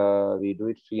concerned, we do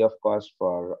it free of cost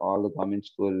for all the government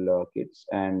school kids,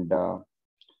 and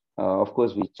of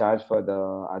course we charge for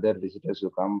the other visitors who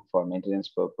come for maintenance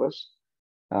purpose.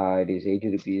 It is 80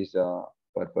 rupees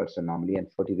per person normally,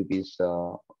 and 40 rupees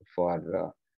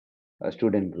for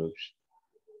student groups.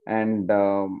 And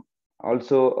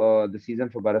also, the season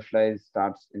for butterflies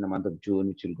starts in the month of June,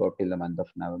 which will go till the month of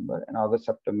November. And August,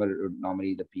 September would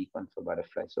normally the peak one for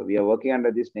butterflies. So we are working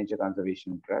under this Nature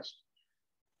Conservation Trust.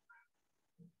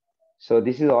 So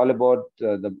this is all about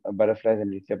the butterflies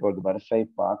and it's about the butterfly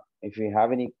park. If you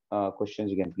have any questions,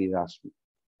 you can please ask me.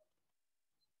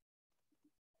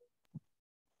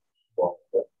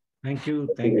 Thank you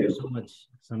so much,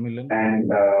 Samilan.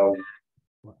 And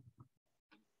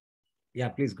yeah,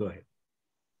 please go ahead.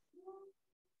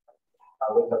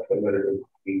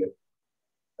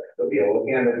 So we are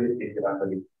working under this Nature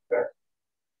Conservation Trust.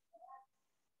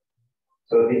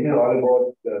 So this is all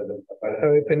about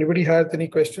if anybody has any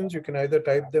questions, you can either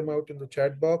type them out in the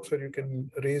chat box or you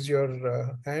can raise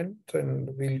your hand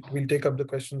and we'll take up the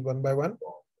questions one by one.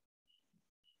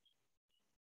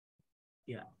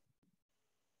 Yeah.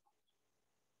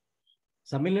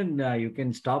 Samilan, you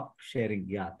can stop sharing.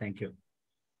 Yeah, thank you.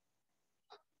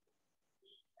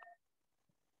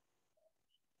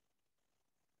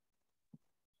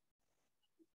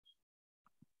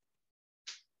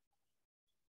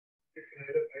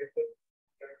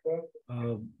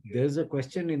 There's a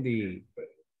question in the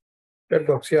chat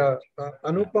box. Yeah,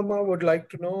 Anupama would like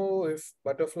to know if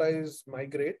butterflies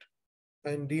migrate,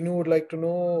 and Dinu would like to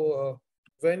know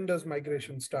when does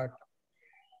migration start?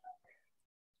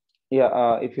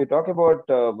 Yeah, if you talk about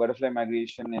butterfly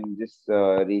migration in this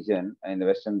region in the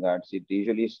Western Ghats, it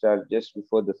usually starts just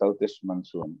before the southwest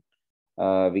monsoon.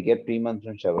 We get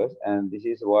pre-monsoon showers, and this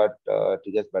is what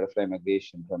triggers butterfly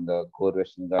migration from the core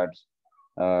Western Ghats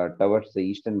towards the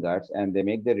Eastern Ghats, and they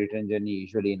make their return journey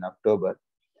usually in October.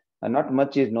 Not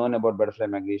much is known about butterfly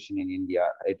migration in India.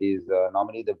 It is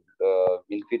normally the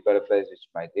milkweed butterflies which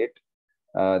migrate.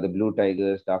 The blue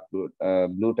tigers,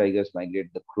 blue tigers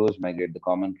migrate, the crows migrate, the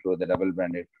common crow, the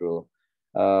double-banded crow.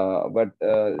 But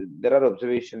there are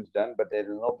observations done, but there is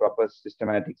no proper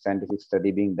systematic scientific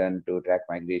study being done to track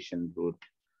migration route.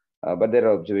 But there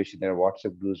are observations, there are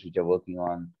WhatsApp groups which are working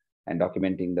on and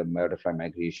documenting the butterfly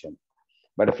migration.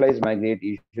 Butterflies migrate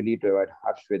usually to avoid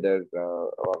harsh weather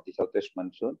of the southwest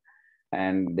monsoon,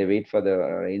 and they wait for the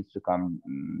rains to come,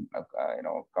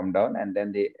 come down, and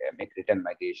then they make return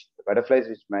migration. The butterflies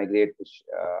which migrate, which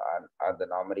are the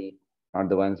normally not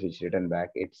the ones which return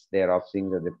back. It's their offspring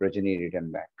or the progeny return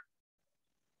back.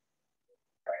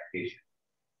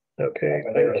 Okay,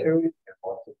 thank you.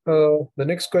 The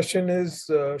next question is,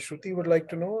 Shruti would like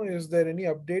to know, is there any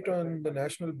update on the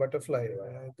national butterfly?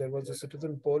 There was a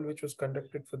citizen poll which was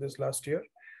conducted for this last year.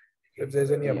 If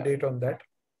there's any update on that.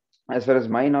 As far as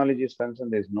my knowledge is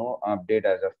concerned, there's no update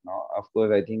as of now. Of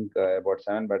course, I think about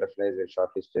 7 butterflies are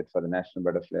shortlisted for the National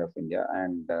Butterfly of India,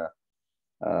 and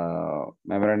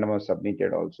memorandum was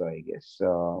submitted also, I guess,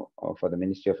 for the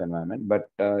Ministry of Environment. But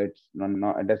it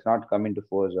has not come into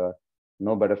force, or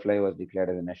no butterfly was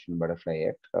declared as a national butterfly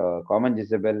yet. Common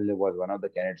Jezebel was one of the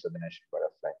candidates of the national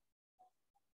butterfly.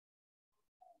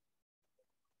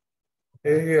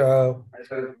 Hey,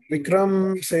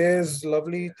 Vikram says,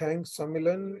 lovely, thanks,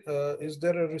 Samilan. Is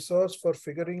there a resource for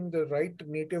figuring the right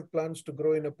native plants to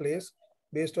grow in a place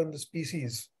based on the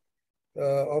species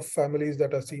of families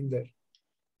that are seen there?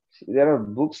 There are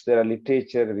books, there are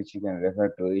literature which you can refer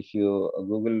to. If you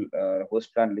Google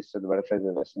host plant list of the butterflies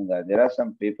of Western Ghats, there are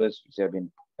some papers which have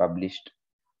been published.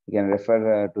 You can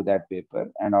refer to that paper.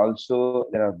 And also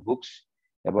there are books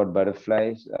about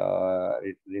butterflies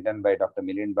written by Dr.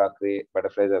 Milind Bakre,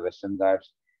 Butterflies of Western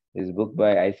Ghats. This book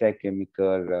by Isaac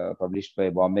Kemiker, published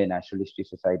by Bombay Natural History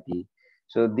Society.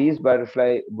 So these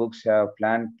butterfly books have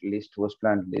plant list, host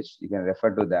plant list. You can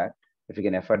refer to that if you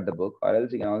can afford the book, or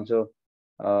else you can also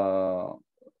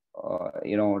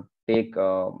take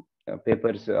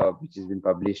papers which has been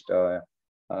published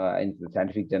in the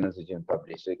scientific journals which have been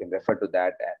published. So you can refer to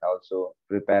that and also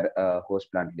prepare a host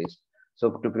plant list.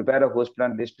 So to prepare a host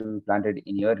plant list to be planted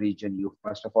in your region, you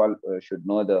first of all should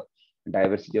know the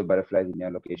diversity of butterflies in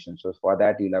your location. So for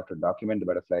that, you'll have to document the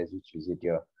butterflies which visit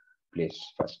your place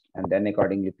first, and then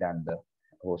accordingly plan the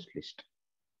host list.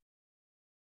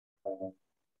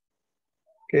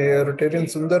 Okay, Rotarian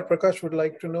Sundar Prakash would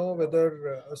like to know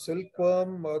whether a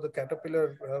silkworm or the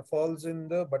caterpillar falls in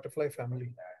the butterfly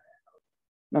family.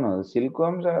 No, the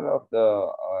silkworms are of the,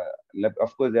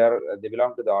 of course, they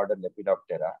belong to the order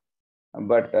Lepidoptera,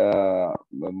 but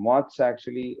moths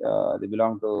actually, they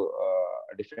belong to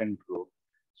a different group.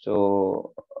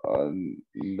 So I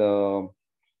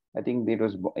think it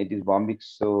is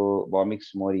Bombyx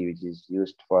mori, which is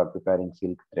used for preparing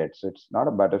silk thread. So it's not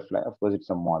a butterfly. Of course, it's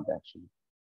a moth actually.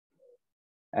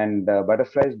 And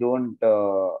butterflies don't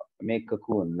make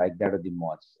cocoon like that of the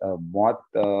moths. Moth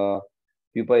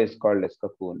pupa is called as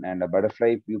cocoon, and a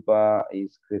butterfly pupa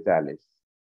is chrysalis.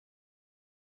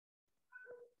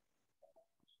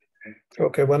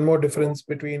 Okay, one more difference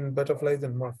between butterflies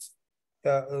and moths.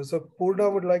 So Purna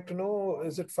would like to know,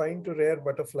 is it fine to rear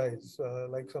butterflies,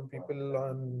 like some people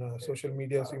on social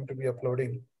media seem to be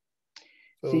uploading?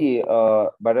 So, see,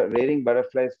 rearing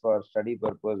butterflies for study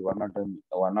purpose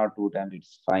one or two times,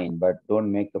 it's fine, but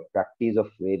don't make a practice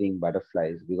of rearing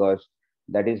butterflies, because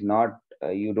that is not,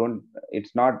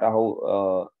 it's not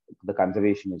how the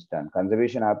conservation is done.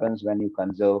 Conservation happens when you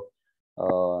conserve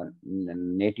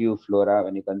native flora,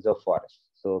 when you conserve forests.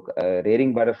 So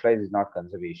rearing butterflies is not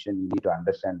conservation. You need to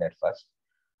understand that first.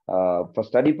 For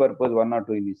study purpose, one or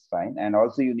two is fine. And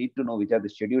also you need to know which are the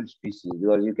scheduled species,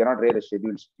 because you cannot rear a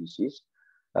scheduled species.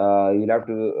 You'll have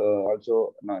to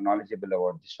also knowledgeable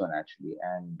about this one actually.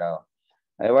 And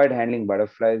avoid handling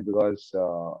butterflies, because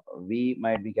we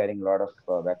might be carrying a lot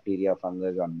of bacteria,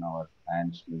 fungus on our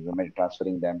hands. We might be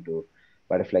transferring them to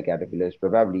butterfly caterpillars.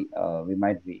 Probably we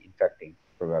might be infecting,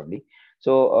 probably.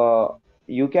 So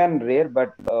you can rear,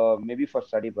 but maybe for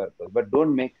study purpose, but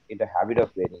don't make it a habit of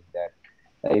rearing that.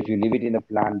 If you leave it in a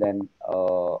plant, then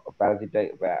a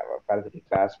parasitic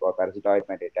wasp or parasitoid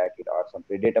might attack it, or some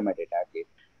predator might attack it.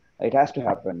 It has to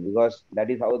happen, because that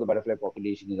is how the butterfly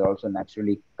population is also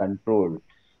naturally controlled.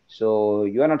 So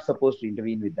you are not supposed to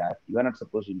intervene with that. You are not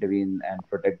supposed to intervene and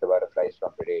protect the butterflies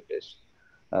from predators.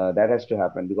 That has to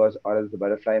happen, because or else the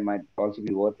butterfly might also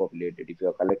be overpopulated if you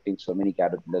are collecting so many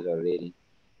caterpillars or rearing.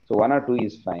 So one or two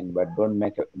is fine, but don't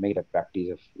make it a practice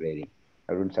of rearing.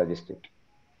 I wouldn't suggest it.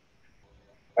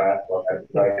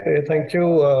 Okay, thank you.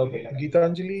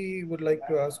 Geetanjali would like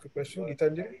to ask a question.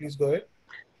 Geetanjali, please go ahead.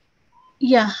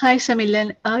 Yeah, hi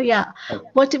Samilan. Yeah,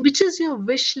 which is your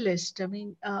wish list? I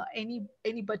mean,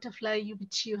 any butterfly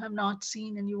which you have not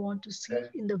seen and you want to see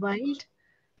in the wild?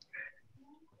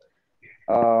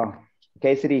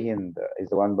 Kesari Hind is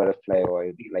the one butterfly I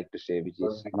would like to say, which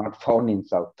is not found in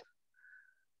South.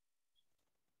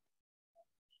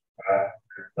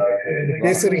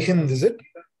 Kesari Hind, is it?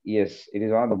 Yes, it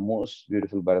is one of the most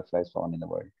beautiful butterflies found in the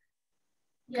world.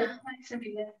 Yeah, hi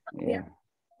Samilan. Yeah.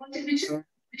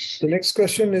 The next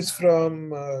question is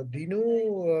from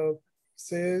Dinu.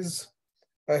 Says,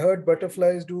 I heard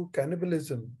butterflies do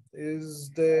cannibalism.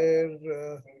 Is there,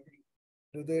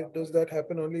 does that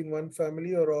happen only in one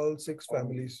family or all 6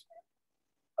 families?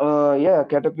 Yeah,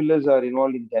 caterpillars are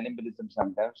involved in cannibalism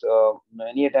sometimes.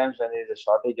 Many times when there is a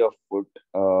shortage of food,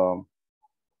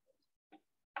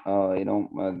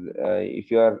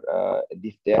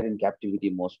 if they are in captivity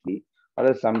mostly,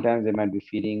 or sometimes they might be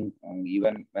feeding,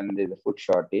 even when there's a food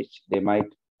shortage, they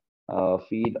might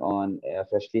feed on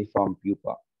freshly formed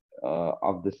pupa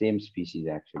of the same species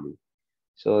actually.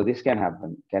 So this can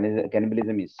happen.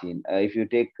 Cannibalism is seen. If you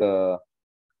take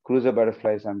cruiser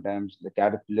butterflies, sometimes the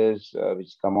caterpillars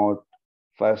which come out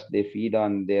first, they feed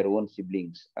on their own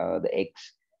siblings, the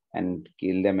eggs, and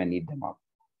kill them and eat them up.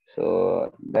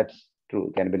 So that's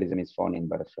true. Cannibalism is found in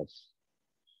butterflies.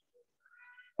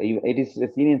 It is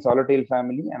seen in swallowtail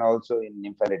family and also in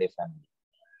Nymphalidae family.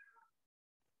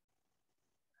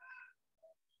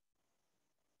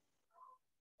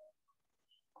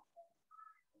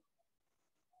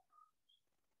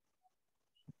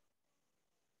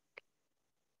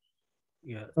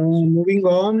 Yeah. Moving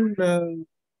on,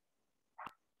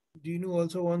 Dinu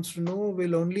also wants to know,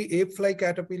 will only ape fly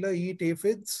caterpillar eat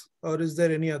aphids or is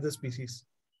there any other species?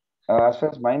 As far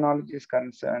as my knowledge is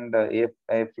concerned,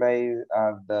 apeflies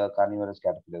are the carnivorous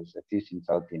caterpillars, at least in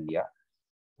South India.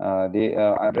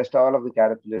 Rest all of the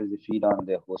caterpillars they feed on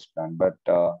their host plant, but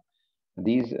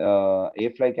these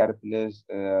apefly caterpillars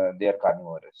they are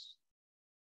carnivorous.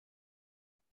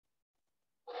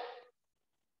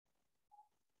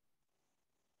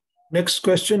 Next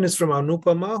question is from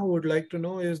Anupama, who would like to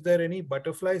know, is there any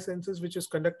butterfly census which is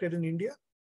conducted in India?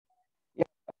 Yeah,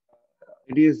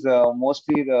 it is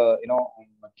mostly the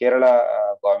Kerala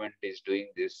government is doing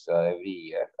this every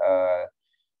year.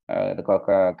 The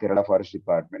Kerala Forest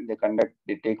Department,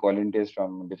 they take volunteers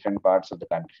from different parts of the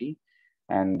country,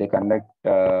 and they conduct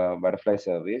butterfly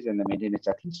surveys and they maintain a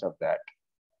checklist of that.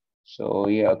 So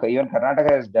yeah, even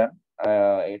Karnataka has done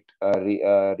it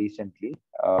recently,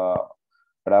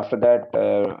 but after that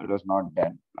it was not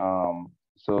done.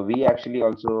 So we actually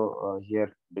also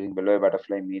here during Belloy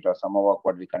Butterfly Meet or summer walk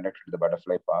what we conducted at the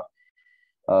Butterfly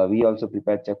Park, we also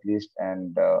prepared checklist,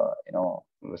 and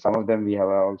some of them we have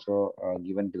also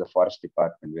given to the Forest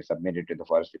Department. We submitted to the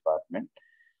Forest Department.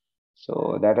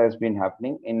 So that has been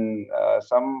happening in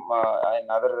in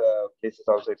other places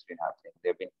also. It's been happening.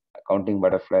 They've been counting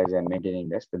butterflies and maintaining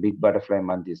this. The Big Butterfly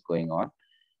Month is going on,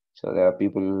 so there are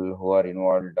people who are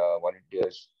involved,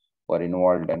 volunteers who are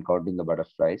involved in counting the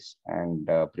butterflies and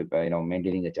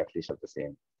maintaining a checklist of the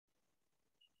same.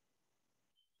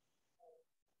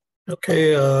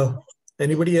 Okay.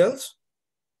 Anybody else?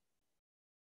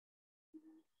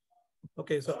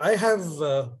 Okay, so I have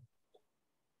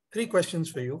 3 questions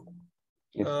for you.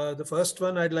 Yes. The first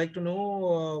one, I'd like to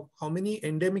know how many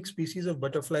endemic species of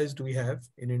butterflies do we have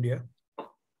in India?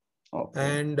 Okay.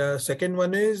 And second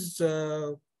one is,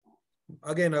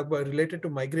 again, related to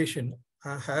migration.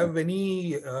 Have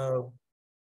any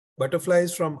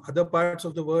butterflies from other parts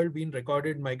of the world been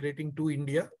recorded migrating to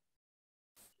India?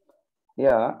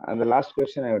 Yeah, and the last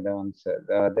question I would answer.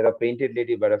 There are painted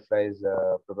lady butterflies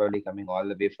probably coming all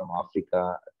the way from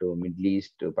Africa to Middle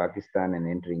East to Pakistan and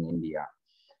entering India.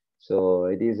 So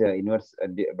it is a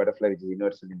butterfly which is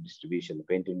universal in distribution. The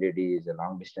painted lady is a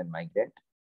long distance migrant.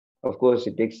 Of course,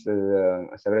 it takes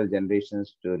several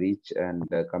generations to reach and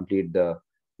complete the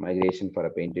migration for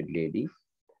a painted lady.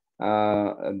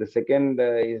 The second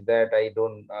is that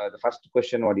the first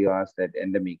question what you asked, that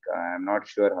endemic, I'm not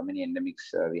sure how many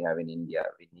endemics we have in India.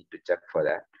 We need to check for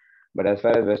that. But as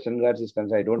far as Western Ghats is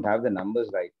concerned, I don't have the numbers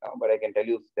right now, but I can tell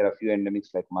you there are a few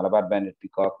endemics like Malabar banded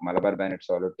peacock, Malabar banded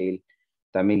swallowtail,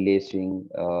 Tamil lacewing,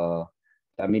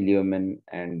 Tamil yeoman,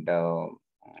 and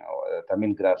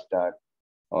Tamil grass dart,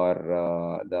 or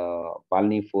the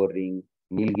Palni four-ring,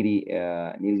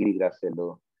 Nilgiri grass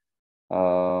yellow.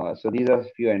 So these are a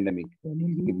few endemics.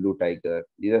 Nilgiri blue tiger.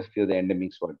 These are a few of the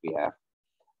endemics what we have.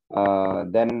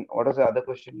 Then what was the other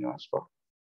question you asked for?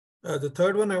 The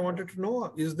third one I wanted to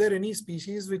know, is there any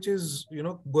species which is,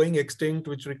 going extinct,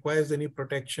 which requires any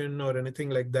protection or anything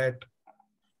like that?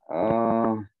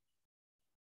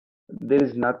 There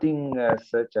is nothing as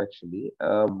such actually,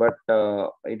 but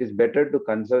it is better to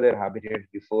conserve their habitat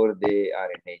before they are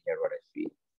endangered, what I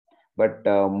feel. But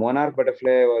monarch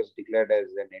butterfly was declared as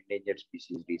an endangered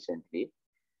species recently.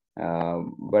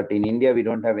 But in India, we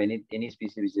don't have any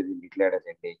species which has been declared as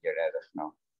endangered as of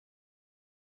now.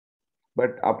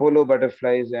 But Apollo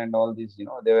butterflies and all these,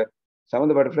 some of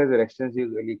the butterflies were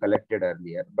extensively collected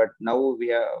earlier. But now we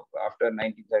have, after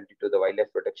 1932, the Wildlife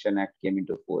Protection Act came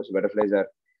into force. Butterflies are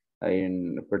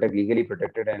legally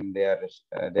protected, and they are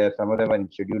some of them are in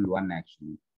Schedule 1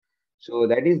 actually. So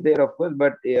that is there, of course,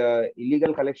 but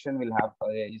illegal collection is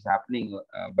happening,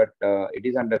 but it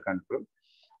is under control.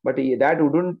 But that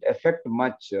wouldn't affect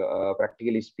much,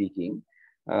 practically speaking.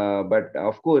 But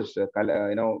of course,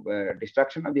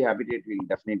 destruction of the habitat will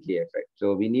definitely affect.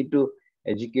 So we need to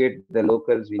educate the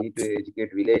locals. We need to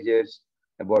educate villagers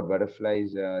about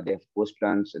butterflies, their host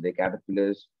plants, their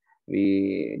caterpillars.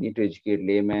 We need to educate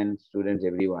laymen, students,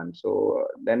 everyone. So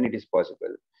then it is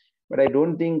possible. But I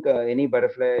don't think any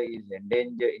butterfly is in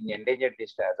endangered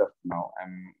list as of now.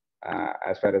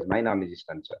 As far as my knowledge is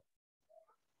concerned.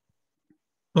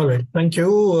 All right, thank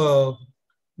you.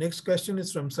 Next question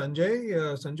is from Sanjay.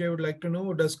 Sanjay would like to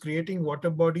know, does creating water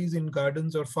bodies in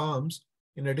gardens or farms,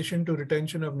 in addition to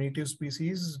retention of native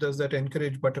species, does that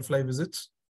encourage butterfly visits?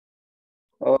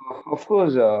 Of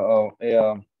course,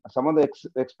 some of the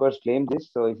experts claim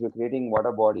this. So if you're creating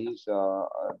water bodies,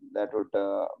 that would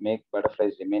make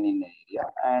butterflies remain in the area.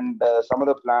 And some of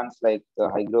the plants like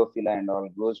hygrophila and all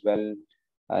grows well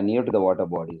near to the water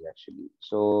bodies actually.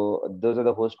 So those are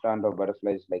the host plant of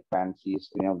butterflies like pansies,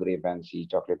 gray pansy,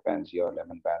 chocolate pansy, or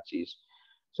lemon pansies.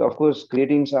 So of course,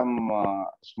 creating some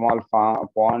small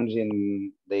ponds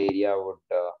in the area would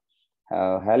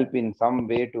help in some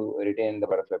way to retain the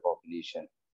butterfly population.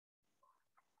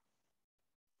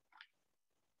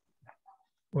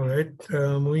 All right,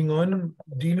 moving on.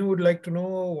 Dinu would like to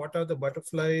know, what are the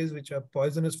butterflies which are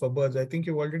poisonous for birds? I think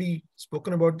you've already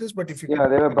spoken about this, but if you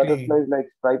there are butterflies like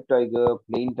striped tiger,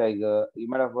 plain tiger. You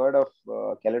might have heard of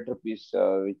Calotropis,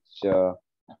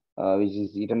 which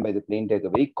is eaten by the plain tiger,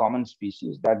 very common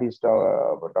species. That is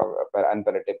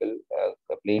unpalatable.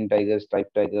 Plain tiger,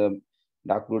 striped tiger,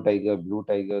 dark blue tiger,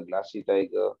 glassy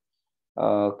tiger,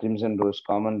 crimson rose,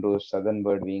 common rose, southern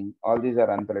birdwing. All these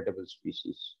are unpalatable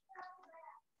species.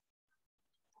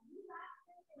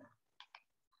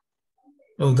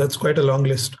 Oh, that's quite a long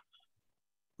list.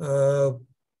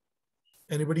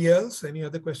 Anybody else? Any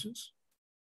other questions?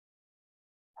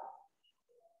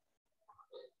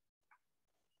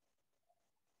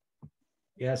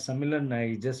 Yeah, Samilan,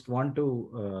 I just want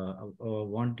you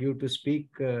to speak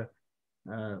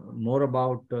more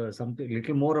about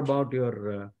little more about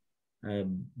your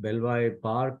Belwai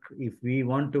Park. If we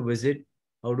want to visit,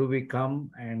 how do we come,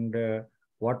 and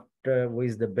what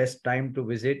is the best time to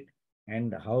visit,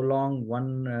 and how long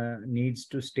one needs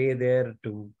to stay there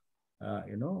to,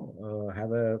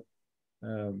 have a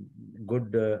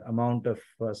good amount of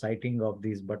sighting of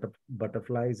these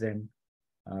butterflies, and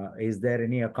is there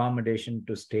any accommodation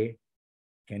to stay?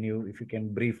 If you can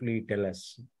briefly tell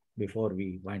us before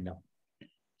we wind up.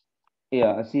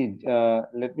 Yeah, see,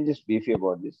 let me just brief you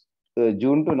about this.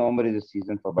 June to November is the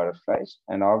season for butterflies,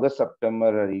 and August,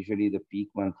 September are usually the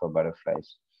peak month for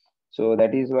butterflies. So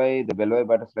that is why the Belwai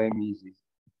Butterfly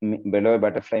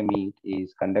Meet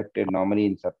is conducted normally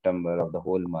in September of the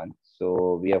whole month.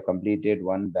 So we have completed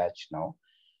one batch now.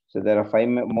 So there are 5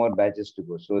 more batches to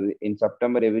go. So in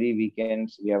September, every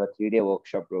weekend, we have a 3-day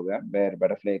workshop program where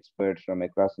butterfly experts from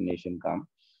across the nation come.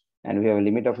 And we have a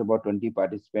limit of about 20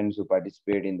 participants who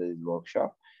participate in this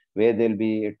workshop, where there'll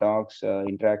be talks,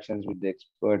 interactions with the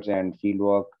experts, and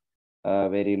fieldwork,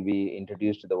 where you'll be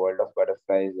introduced to the world of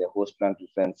butterflies, their host plant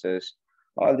preferences.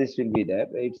 All this will be there.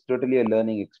 It's totally a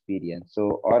learning experience.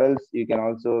 So, or else you can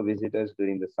also visit us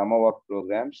during the summer work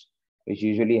programs, which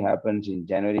usually happens in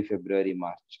January, February,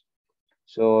 March.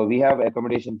 So we have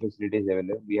accommodation facilities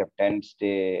available. We have tents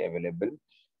stay available.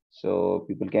 So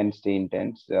people can stay in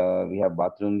tents. We have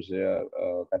bathrooms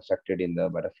constructed in the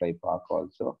butterfly park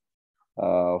also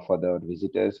for the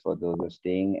visitors, for those who are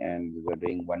staying, and we were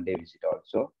doing one-day visit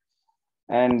also.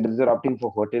 And those are opting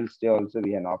for hotel stay also.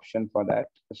 We have an option for that.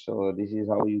 So this is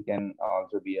how you can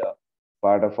also be a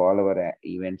part of all our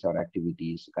events or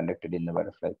activities conducted in the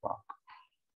butterfly park.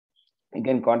 You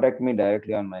can contact me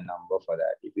directly on my number for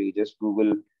that. If you just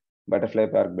Google Butterfly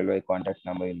Park Belwai contact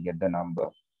number, you'll get the number.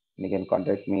 You can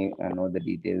contact me and know the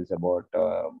details about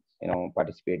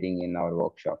participating in our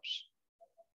workshops.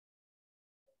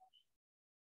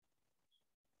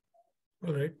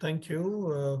 All right, thank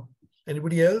you.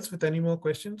 Anybody else with any more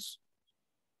questions?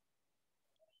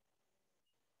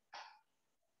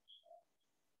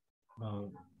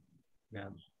 Yeah,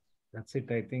 that's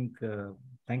it. I think,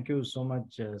 thank you so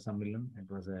much, Samilan. It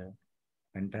was a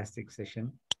fantastic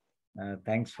session.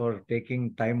 Thanks for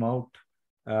taking time out.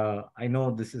 I know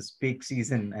this is peak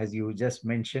season, as you just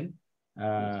mentioned.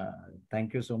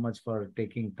 Thank you so much for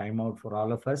taking time out for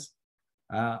all of us.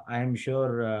 I am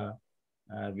sure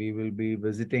we will be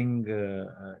visiting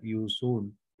you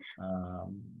soon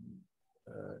um,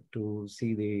 to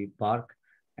see the park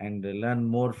and learn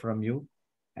more from you.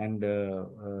 And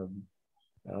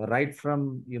right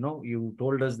from, you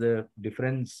told us the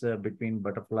difference between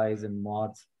butterflies and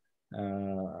moths,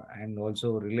 and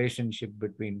also relationship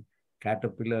between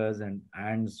caterpillars and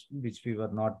ants, which we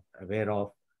were not aware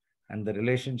of, and the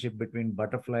relationship between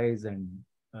butterflies and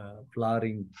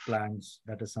flowering plants.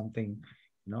 That is something,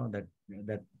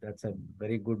 that's a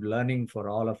very good learning for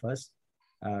all of us.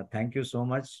 Thank you so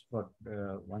much for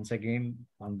once again,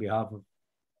 on behalf of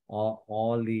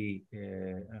all the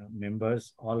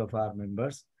members, all of our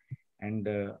members. And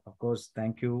of course,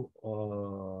 thank you,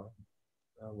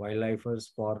 wildlifers,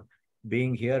 for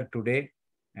being here today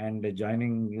and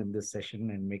joining in this session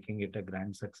and making it a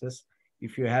grand success.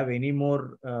 If you have any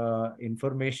more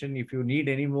information, if you need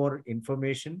any more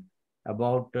information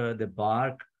about the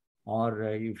park, or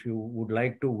if you would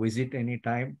like to visit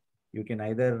anytime, you can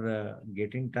either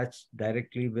get in touch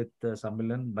directly with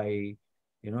Samilan by,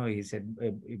 he said,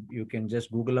 you can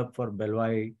just Google up for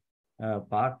Belwai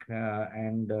Park,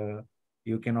 and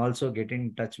you can also get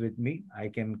in touch with me. I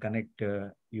can connect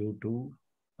you to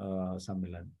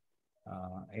Samilan.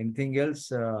 Anything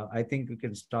else? I think we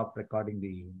can stop recording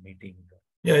the meeting.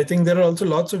 Yeah, I think there are also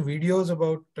lots of videos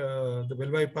about the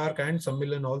Belwai Park and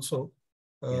Sammilan also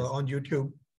Yes. on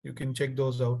YouTube. You can check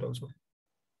those out also.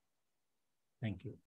 Thank you.